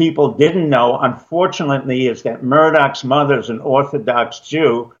 What people didn't know, unfortunately, is that Murdoch's mother's an Orthodox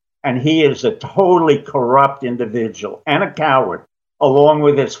Jew, and he is a totally corrupt individual and a coward, along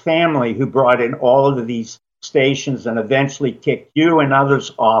with his family, who brought in all of these stations and eventually kicked you and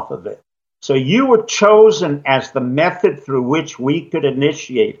others off of it. So you were chosen as the method through which we could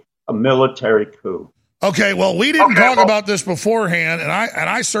initiate a military coup. Okay, well, we didn't talk about this beforehand, and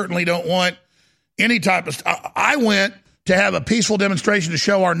I certainly don't want any type of... I went to have a peaceful demonstration to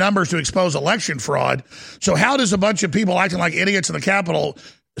show our numbers to expose election fraud. So how does a bunch of people acting like idiots in the Capitol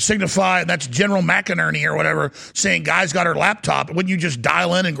signify, and that's General McInerney or whatever, saying guys got her laptop? Wouldn't you just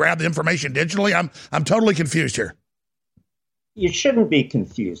dial in and grab the information digitally? I'm totally confused here. You shouldn't be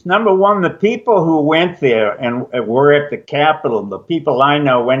confused. Number one, the people who went there and were at the Capitol, the people I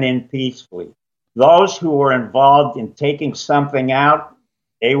know went in peacefully. Those who were involved in taking something out,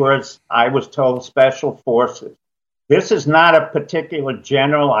 they were, as I was told, special forces. This is not a particular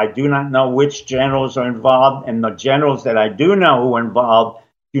general. I do not know which generals are involved, and the generals that I do know who are involved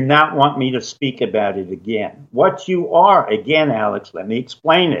do not want me to speak about it again. What you are, again, Alex, let me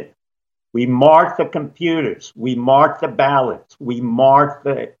explain it. We marked the computers. We marked the ballots. We marked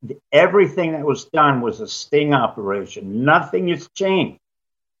everything that was done was a sting operation. Nothing has changed.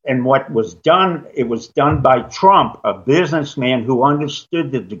 And what was done, it was done by Trump, a businessman who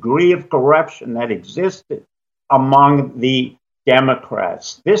understood the degree of corruption that existed among the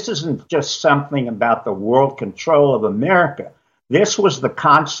Democrats. This isn't just something about the world control of America. This was the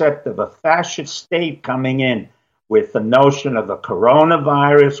concept of a fascist state coming in with the notion of the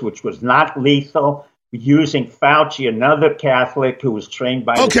coronavirus, which was not lethal, using Fauci, another Catholic who was trained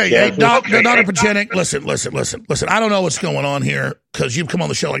by Dr. Pachenik, listen. I don't know what's going on here because you've come on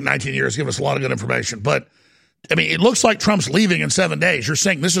the show like 19 years, give us a lot of good information. But, I mean, it looks like Trump's leaving in 7 days. You're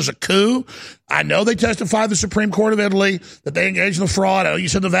saying this is a coup? I know they testified the Supreme Court of Italy that they engaged in the fraud. I know you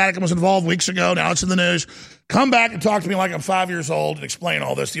said the Vatican was involved weeks ago. Now it's in the news. Come back and talk to me like I'm 5 years old and explain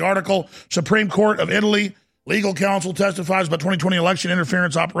all this. The article, Supreme Court of Italy, legal counsel testifies about 2020 election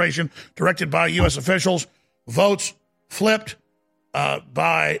interference operation directed by U.S. officials. Votes flipped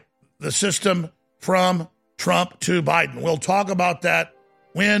by the system from Trump to Biden. We'll talk about that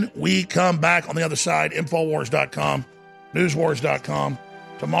when we come back on the other side. Infowars.com, newswars.com.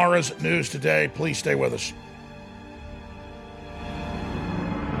 Tomorrow's news today. Please stay with us.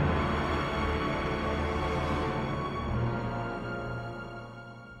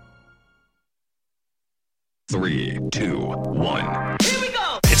 Three, 2, 1. Here we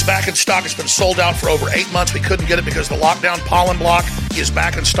go. It's back in stock. It's been sold out for over 8 months. We couldn't get it because of the lockdown. Pollen Block is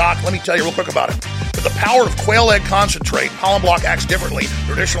back in stock. Let me tell you real quick about it. With the power of quail egg concentrate, Pollen Block acts differently than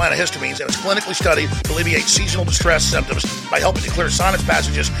traditional antihistamines and is clinically studied to alleviate seasonal distress symptoms by helping to clear sinus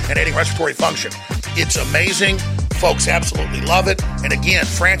passages and aiding respiratory function. It's amazing. Folks absolutely love it. And again,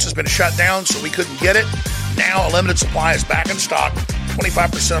 France has been shut down, so we couldn't get it. Now a limited supply is back in stock.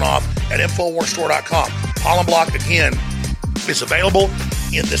 25% off at InfoWarsStore.com. Pollen Block, again, is available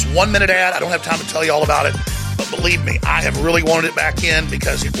in this 1-minute ad. I don't have time to tell you all about it, but believe me, I have really wanted it back in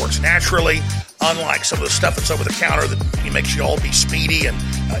because it works naturally, unlike some of the stuff that's over the counter that makes you all be speedy and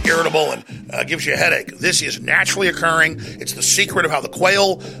irritable and gives you a headache. This is naturally occurring. It's the secret of how the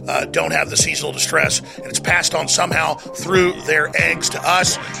quail don't have the seasonal distress, and it's passed on somehow through their eggs to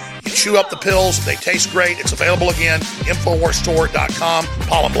us. You chew up the pills. They taste great. It's available again. InfoWarsStore.com.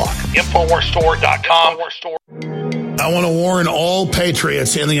 Pollen Block. InfoWarsStore.com. I want to warn all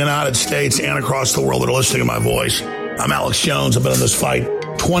patriots in the United States and across the world that are listening to my voice. I'm Alex Jones. I've been in this fight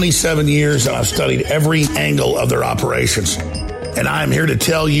 27 years, and I've studied every angle of their operations. And I'm here to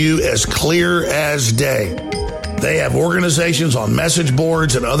tell you as clear as day. They have organizations on message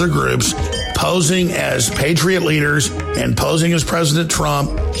boards and other groups posing as patriot leaders and posing as President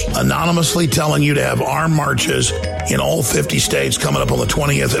Trump, anonymously telling you to have armed marches in all 50 states coming up on the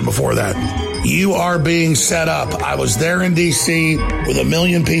 20th and before that. You are being set up. I was there in D.C. with 1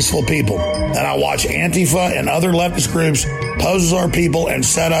 million peaceful people, and I watch Antifa and other leftist groups pose as our people and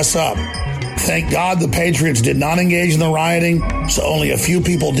set us up. Thank God the Patriots did not engage in the rioting, so only a few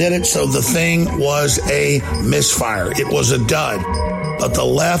people did it, so the thing was a misfire. It was a dud. But the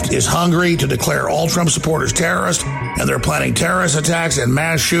left is hungry to declare all Trump supporters terrorists, and they're planning terrorist attacks and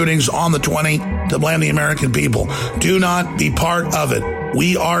mass shootings on the 20 to blame the American people. Do not be part of it.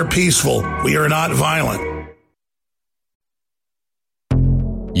 We are peaceful. We are not violent.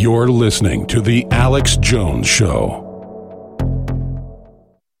 You're listening to The Alex Jones Show.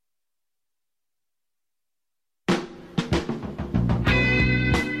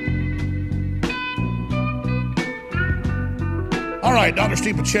 All right, Dr.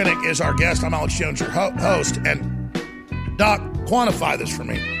 Steve Pieczenik is our guest. I'm Alex Jones, your host. And, Doc, quantify this for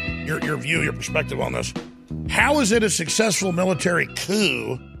me, your view, your perspective on this. How is it a successful military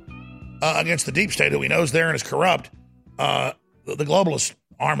coup against the deep state, who we know is there and is corrupt, the globalist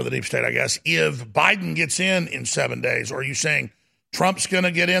arm of the deep state, I guess, if Biden gets in 7 days? Or are you saying Trump's going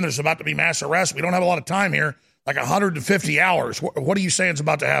to get in, there's about to be mass arrests? We don't have a lot of time here, like 150 hours. What are you saying is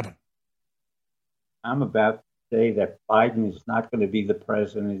about to happen? I'm about to say that Biden is not going to be the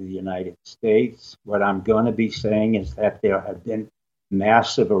president of the United States. What I'm going to be saying is that there have been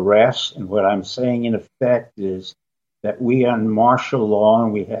massive arrests, and what I'm saying in effect is that we are in martial law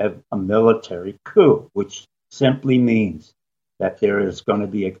and we have a military coup, which simply means that there is going to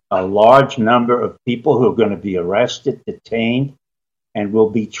be a large number of people who are going to be arrested, detained, and will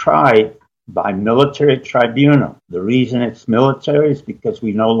be tried by military tribunal. The reason it's military is because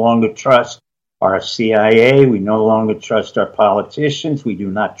we no longer trust our CIA, we no longer trust our politicians, we do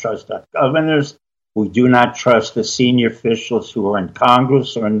not trust our governors, we do not trust the senior officials who are in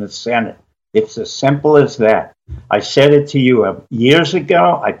Congress or in the Senate. It's as simple as that. I said it to you years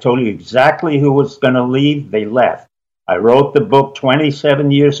ago. I told you exactly who was going to leave. They left. I wrote the book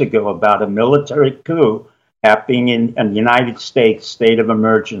 27 years ago about a military coup happening in the United States, state of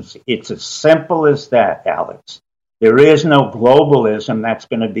emergency. It's as simple as that, Alex. There is no globalism that's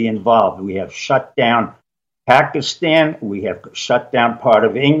going to be involved. We have shut down Pakistan. We have shut down part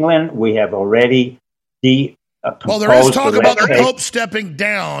of England. We have already well, there is talk about the Pope stepping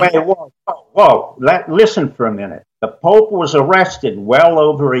down. Wait, whoa. Listen for a minute. The Pope was arrested well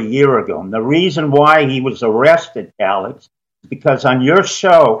over a year ago. And the reason why he was arrested, Alex, is because on your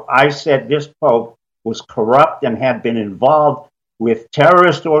show, I said this Pope was corrupt and had been involved with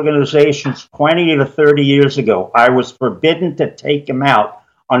terrorist organizations 20 to 30 years ago. I was forbidden to take him out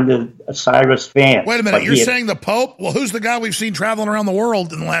under Cyrus Vance. Wait a minute, you're saying the Pope? Well, who's the guy we've seen traveling around the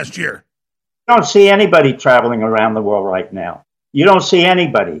world in the last year? You don't see anybody traveling around the world right now. You don't see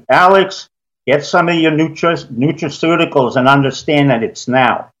anybody. Alex, get some of your nutraceuticals and understand that it's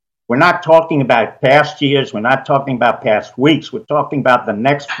now. We're not talking about past years. We're not talking about past weeks. We're talking about the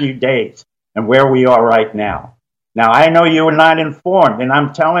next few days and where we are right now. Now, I know you are not informed, and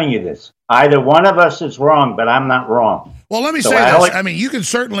I'm telling you this. Either one of us is wrong, but I'm not wrong. Well, let me say this. I mean, you can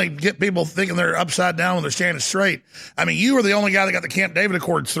certainly get people thinking they're upside down when they're standing straight. I mean, you were the only guy that got the Camp David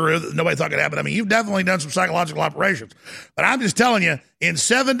Accords through that nobody thought could happen. I mean, you've definitely done some psychological operations. But I'm just telling you, in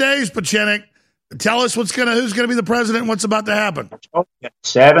 7 days, Pieczenik, tell us who's going to be the president and what's about to happen.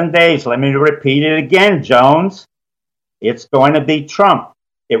 7 days. Let me repeat it again, Jones. It's going to be Trump.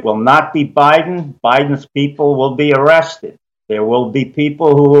 It will not be Biden. Biden's people will be arrested. There will be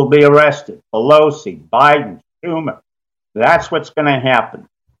people who will be arrested. Pelosi, Biden, Schumer. That's what's going to happen.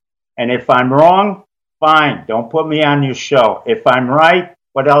 And if I'm wrong, fine. Don't put me on your show. If I'm right,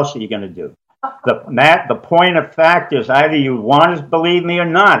 what else are you going to do? The point of fact is either you want to believe me or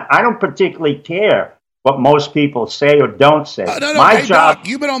not. I don't particularly care what most people say or don't say. No, My hey, job. Doc,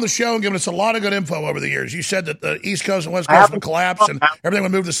 you've been on the show and given us a lot of good info over the years. You said that the East Coast and West Coast would collapse and everything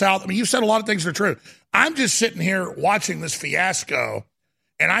would move to the South. I mean, you said a lot of things that are true. I'm just sitting here watching this fiasco,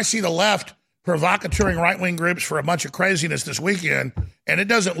 and I see the left provocateuring right-wing groups for a bunch of craziness this weekend, and it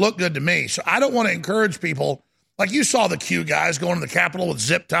doesn't look good to me. So I don't want to encourage people. Like you saw the Q guys going to the Capitol with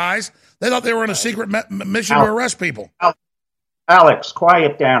zip ties. They thought they were on a secret mission to arrest people. Alex,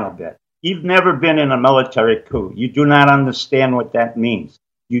 quiet down a bit. You've never been in a military coup. You do not understand what that means.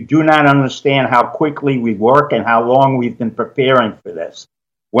 You do not understand how quickly we work and how long we've been preparing for this.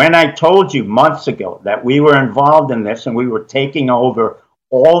 When I told you months ago that we were involved in this and we were taking over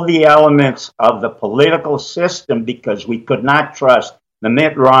all the elements of the political system because we could not trust the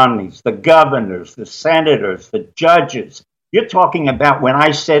Mitt Romneys, the governors, the senators, the judges. You're talking about when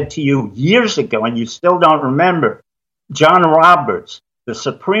I said to you years ago, and you still don't remember, John Roberts, the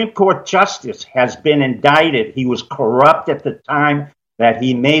Supreme Court justice, has been indicted. He was corrupt at the time that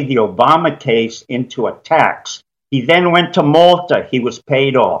he made the Obama case into a tax. He then went to Malta. He was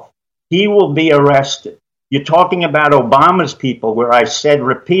paid off. He will be arrested. You're talking about Obama's people, where I said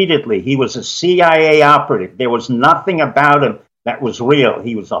repeatedly he was a CIA operative. There was nothing about him that was real.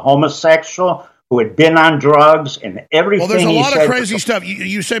 He was a homosexual who had been on drugs and everything. Well, there's a lot of crazy stuff.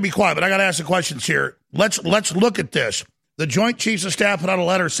 You say be quiet, but I got to ask the questions here. Let's look at this. The Joint Chiefs of Staff put out a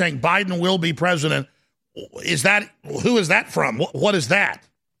letter saying Biden will be president. Who is that from? What is that?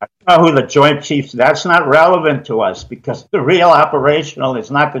 I don't know who the Joint Chiefs. That's not relevant to us because the real operational is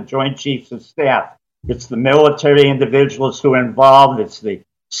not the Joint Chiefs of Staff. It's the military individuals who are involved. It's the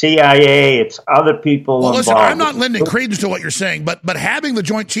CIA. It's other people involved. Listen, I'm not lending credence to what you're saying, but having the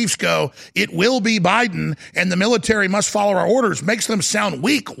Joint Chiefs go, it will be Biden, and the military must follow our orders, makes them sound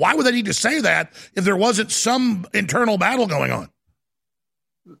weak. Why would they need to say that if there wasn't some internal battle going on?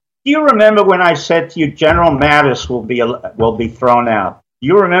 Do you remember when I said to you, General Mattis will be thrown out?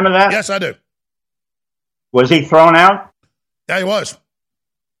 You remember that? Yes, I do. Was he thrown out? Yeah, he was.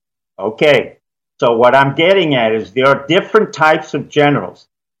 Okay. So what I'm getting at is there are different types of generals.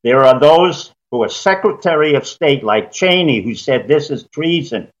 There are those who are Secretary of State, like Cheney, who said this is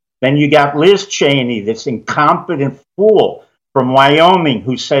treason. Then you got Liz Cheney, this incompetent fool from Wyoming,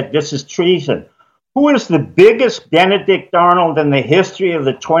 who said this is treason. Who is the biggest Benedict Arnold in the history of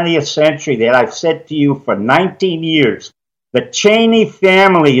the 20th century that I've said to you for 19 years? The Cheney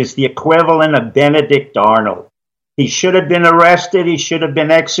family is the equivalent of Benedict Arnold. He should have been arrested. He should have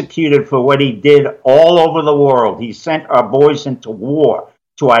been executed for what he did all over the world. He sent our boys into war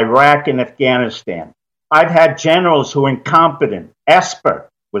to Iraq and Afghanistan. I've had generals who are incompetent. Esper,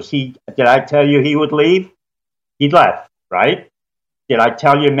 did I tell you he would leave? He left, right? Did I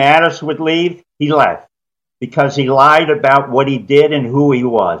tell you Mattis would leave? He left because he lied about what he did and who he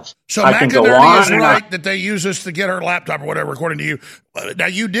was. So McInerney is right that they use this to get her laptop or whatever, according to you. Now,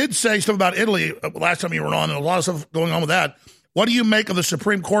 you did say stuff about Italy last time you were on, and a lot of stuff going on with that. What do you make of the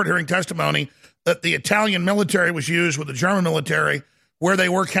Supreme Court hearing testimony that the Italian military was used with the German military, where they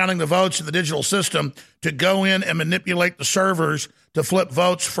were counting the votes in the digital system, to go in and manipulate the servers to flip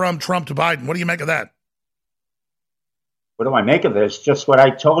votes from Trump to Biden? What do you make of that? What do I make of this? Just what I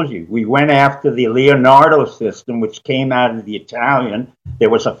told you. We went after the Leonardo system, which came out of the Italian.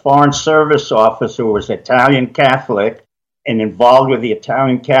 There was a Foreign Service officer who was Italian Catholic and involved with the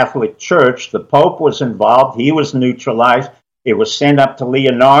Italian Catholic Church. The Pope was involved. He was neutralized. It was sent up to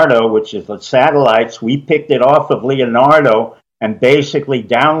Leonardo, which is the satellites. We picked it off of Leonardo and basically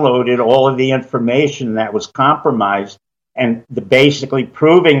downloaded all of the information that was compromised, and basically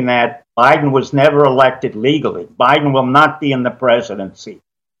proving that Biden was never elected legally. Biden will not be in the presidency.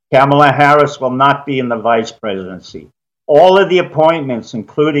 Kamala Harris will not be in the vice presidency. All of the appointments,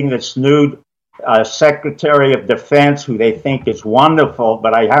 including this new Secretary of Defense, who they think is wonderful,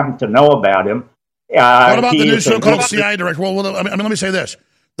 but I happen to know about him. What about the new so-called CIA director? Well, let me say this.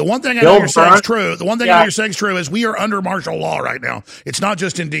 The one thing I know you're saying is true. The one thing I know you're saying is true is we are under martial law right now. It's not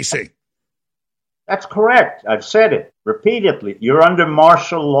just in D.C. That's correct. I've said it repeatedly. You're under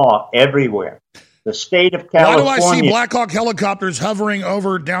martial law everywhere. The state of California. Why do I see Black Hawk helicopters hovering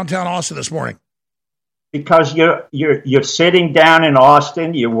over downtown Austin this morning? Because you're sitting down in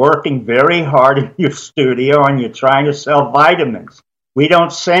Austin, you're working very hard in your studio, and you're trying to sell vitamins. We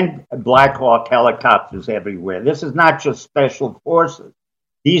don't send Black Hawk helicopters everywhere. This is not just special forces.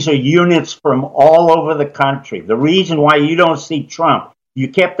 These are units from all over the country. The reason why you don't see Trump, you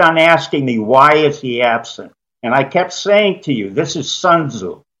kept on asking me, why is he absent? And I kept saying to you, this is Sun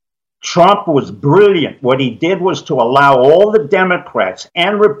Tzu. Trump was brilliant. What he did was to allow all the Democrats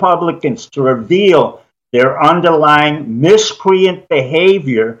and Republicans to reveal their underlying miscreant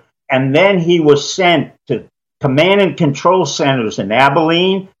behavior And then he was sent to command and control centers in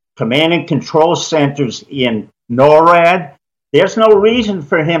Abilene, command and control centers in NORAD. There's no reason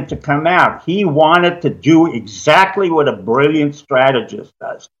for him to come out. He wanted to do exactly what a brilliant strategist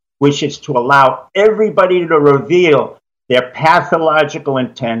does, which is to allow everybody to reveal their pathological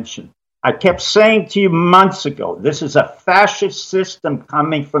intention. I kept saying to you months ago, this is a fascist system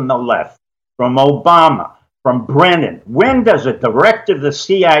coming from the left, from Obama, from Brennan. When does a director of the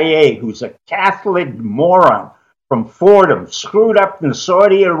CIA, who's a Catholic moron from Fordham, screwed up in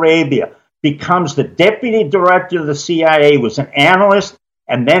Saudi Arabia, becomes the deputy director of the CIA, was an analyst,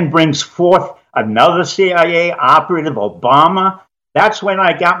 and then brings forth another CIA operative, Obama? That's when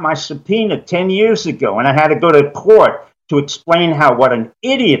I got my subpoena 10 years ago, and I had to go to court to explain what an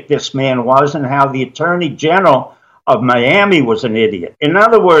idiot this man was and how the Attorney General of Miami was an idiot. In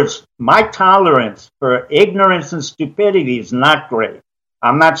other words, my tolerance for ignorance and stupidity is not great.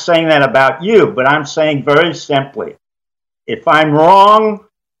 I'm not saying that about you, but I'm saying very simply, if I'm wrong,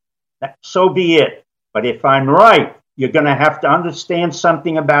 so be it. But if I'm right, you're going to have to understand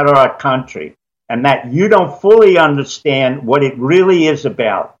something about our country, and that you don't fully understand what it really is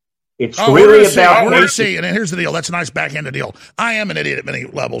about. It's really about... We're going to see, and here's the deal. That's a nice backhanded deal. I am an idiot at many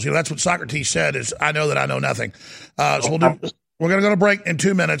levels. That's what Socrates said, is I know that I know nothing. So we're going to go to break in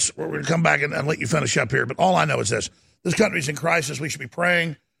 2 minutes. We're going to come back and let you finish up here. But all I know is this. This country's in crisis. We should be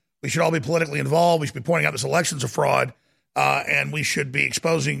praying. We should all be politically involved. We should be pointing out this election's a fraud. And we should be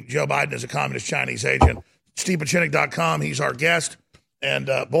exposing Joe Biden as a communist Chinese agent. StevePachinik.com. He's our guest.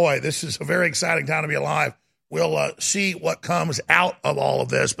 And, boy, this is a very exciting time to be alive. We'll see what comes out of all of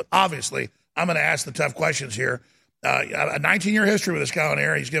this. But obviously, I'm going to ask the tough questions here. A 19-year history with this guy on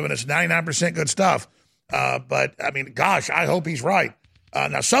air. He's given us 99% good stuff. But, I mean, gosh, I hope he's right.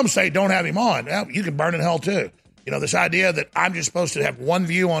 Now, some say don't have him on. Well, you can burn in hell, too. This idea that I'm just supposed to have one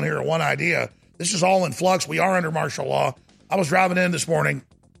view on here or one idea, this is all in flux. We are under martial law. I was driving in this morning,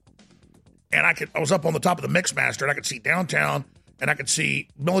 and I was up on the top of the Mixmaster, and I could see downtown, and I could see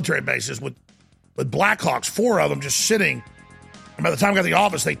military bases with Blackhawks, 4 of them just sitting. And by the time I got to the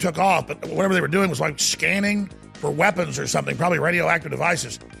office, they took off. But whatever they were doing was like scanning for weapons or something, probably radioactive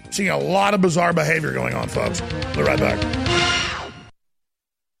devices. Seeing a lot of bizarre behavior going on, folks. We'll be right back.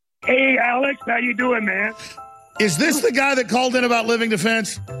 Hey, Alex, how you doing, man? Is this the guy that called in about Living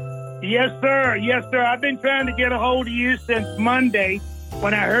Defense? Yes, sir. Yes, sir. I've been trying to get a hold of you since Monday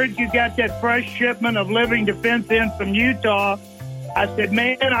when I heard you got that fresh shipment of Living Defense in from Utah. I said,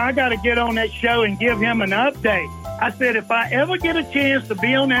 man, I got to get on that show and give him an update. I said, if I ever get a chance to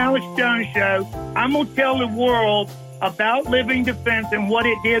be on the Alex Jones show, I'm going to tell the world about Living Defense and what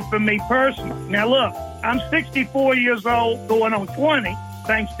it did for me personally. Now, look, I'm 64 years old, going on 20,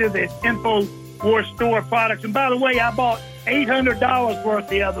 thanks to the InfoWars store products. And by the way, I bought $800 worth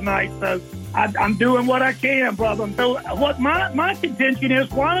the other night, so I'm doing what I can, brother. So what my contention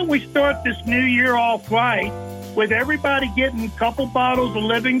is, why don't we start this new year off right with everybody getting a couple bottles of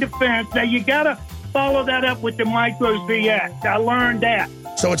Living Defense? Now, you got to follow that up with the Micros VX. I learned that.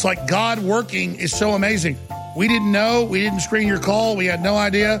 So it's like God working is so amazing. We didn't know. We didn't screen your call. We had no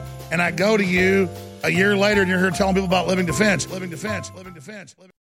idea. And I go to you a year later, and you're here telling people about Living Defense. Living Defense. Living Defense.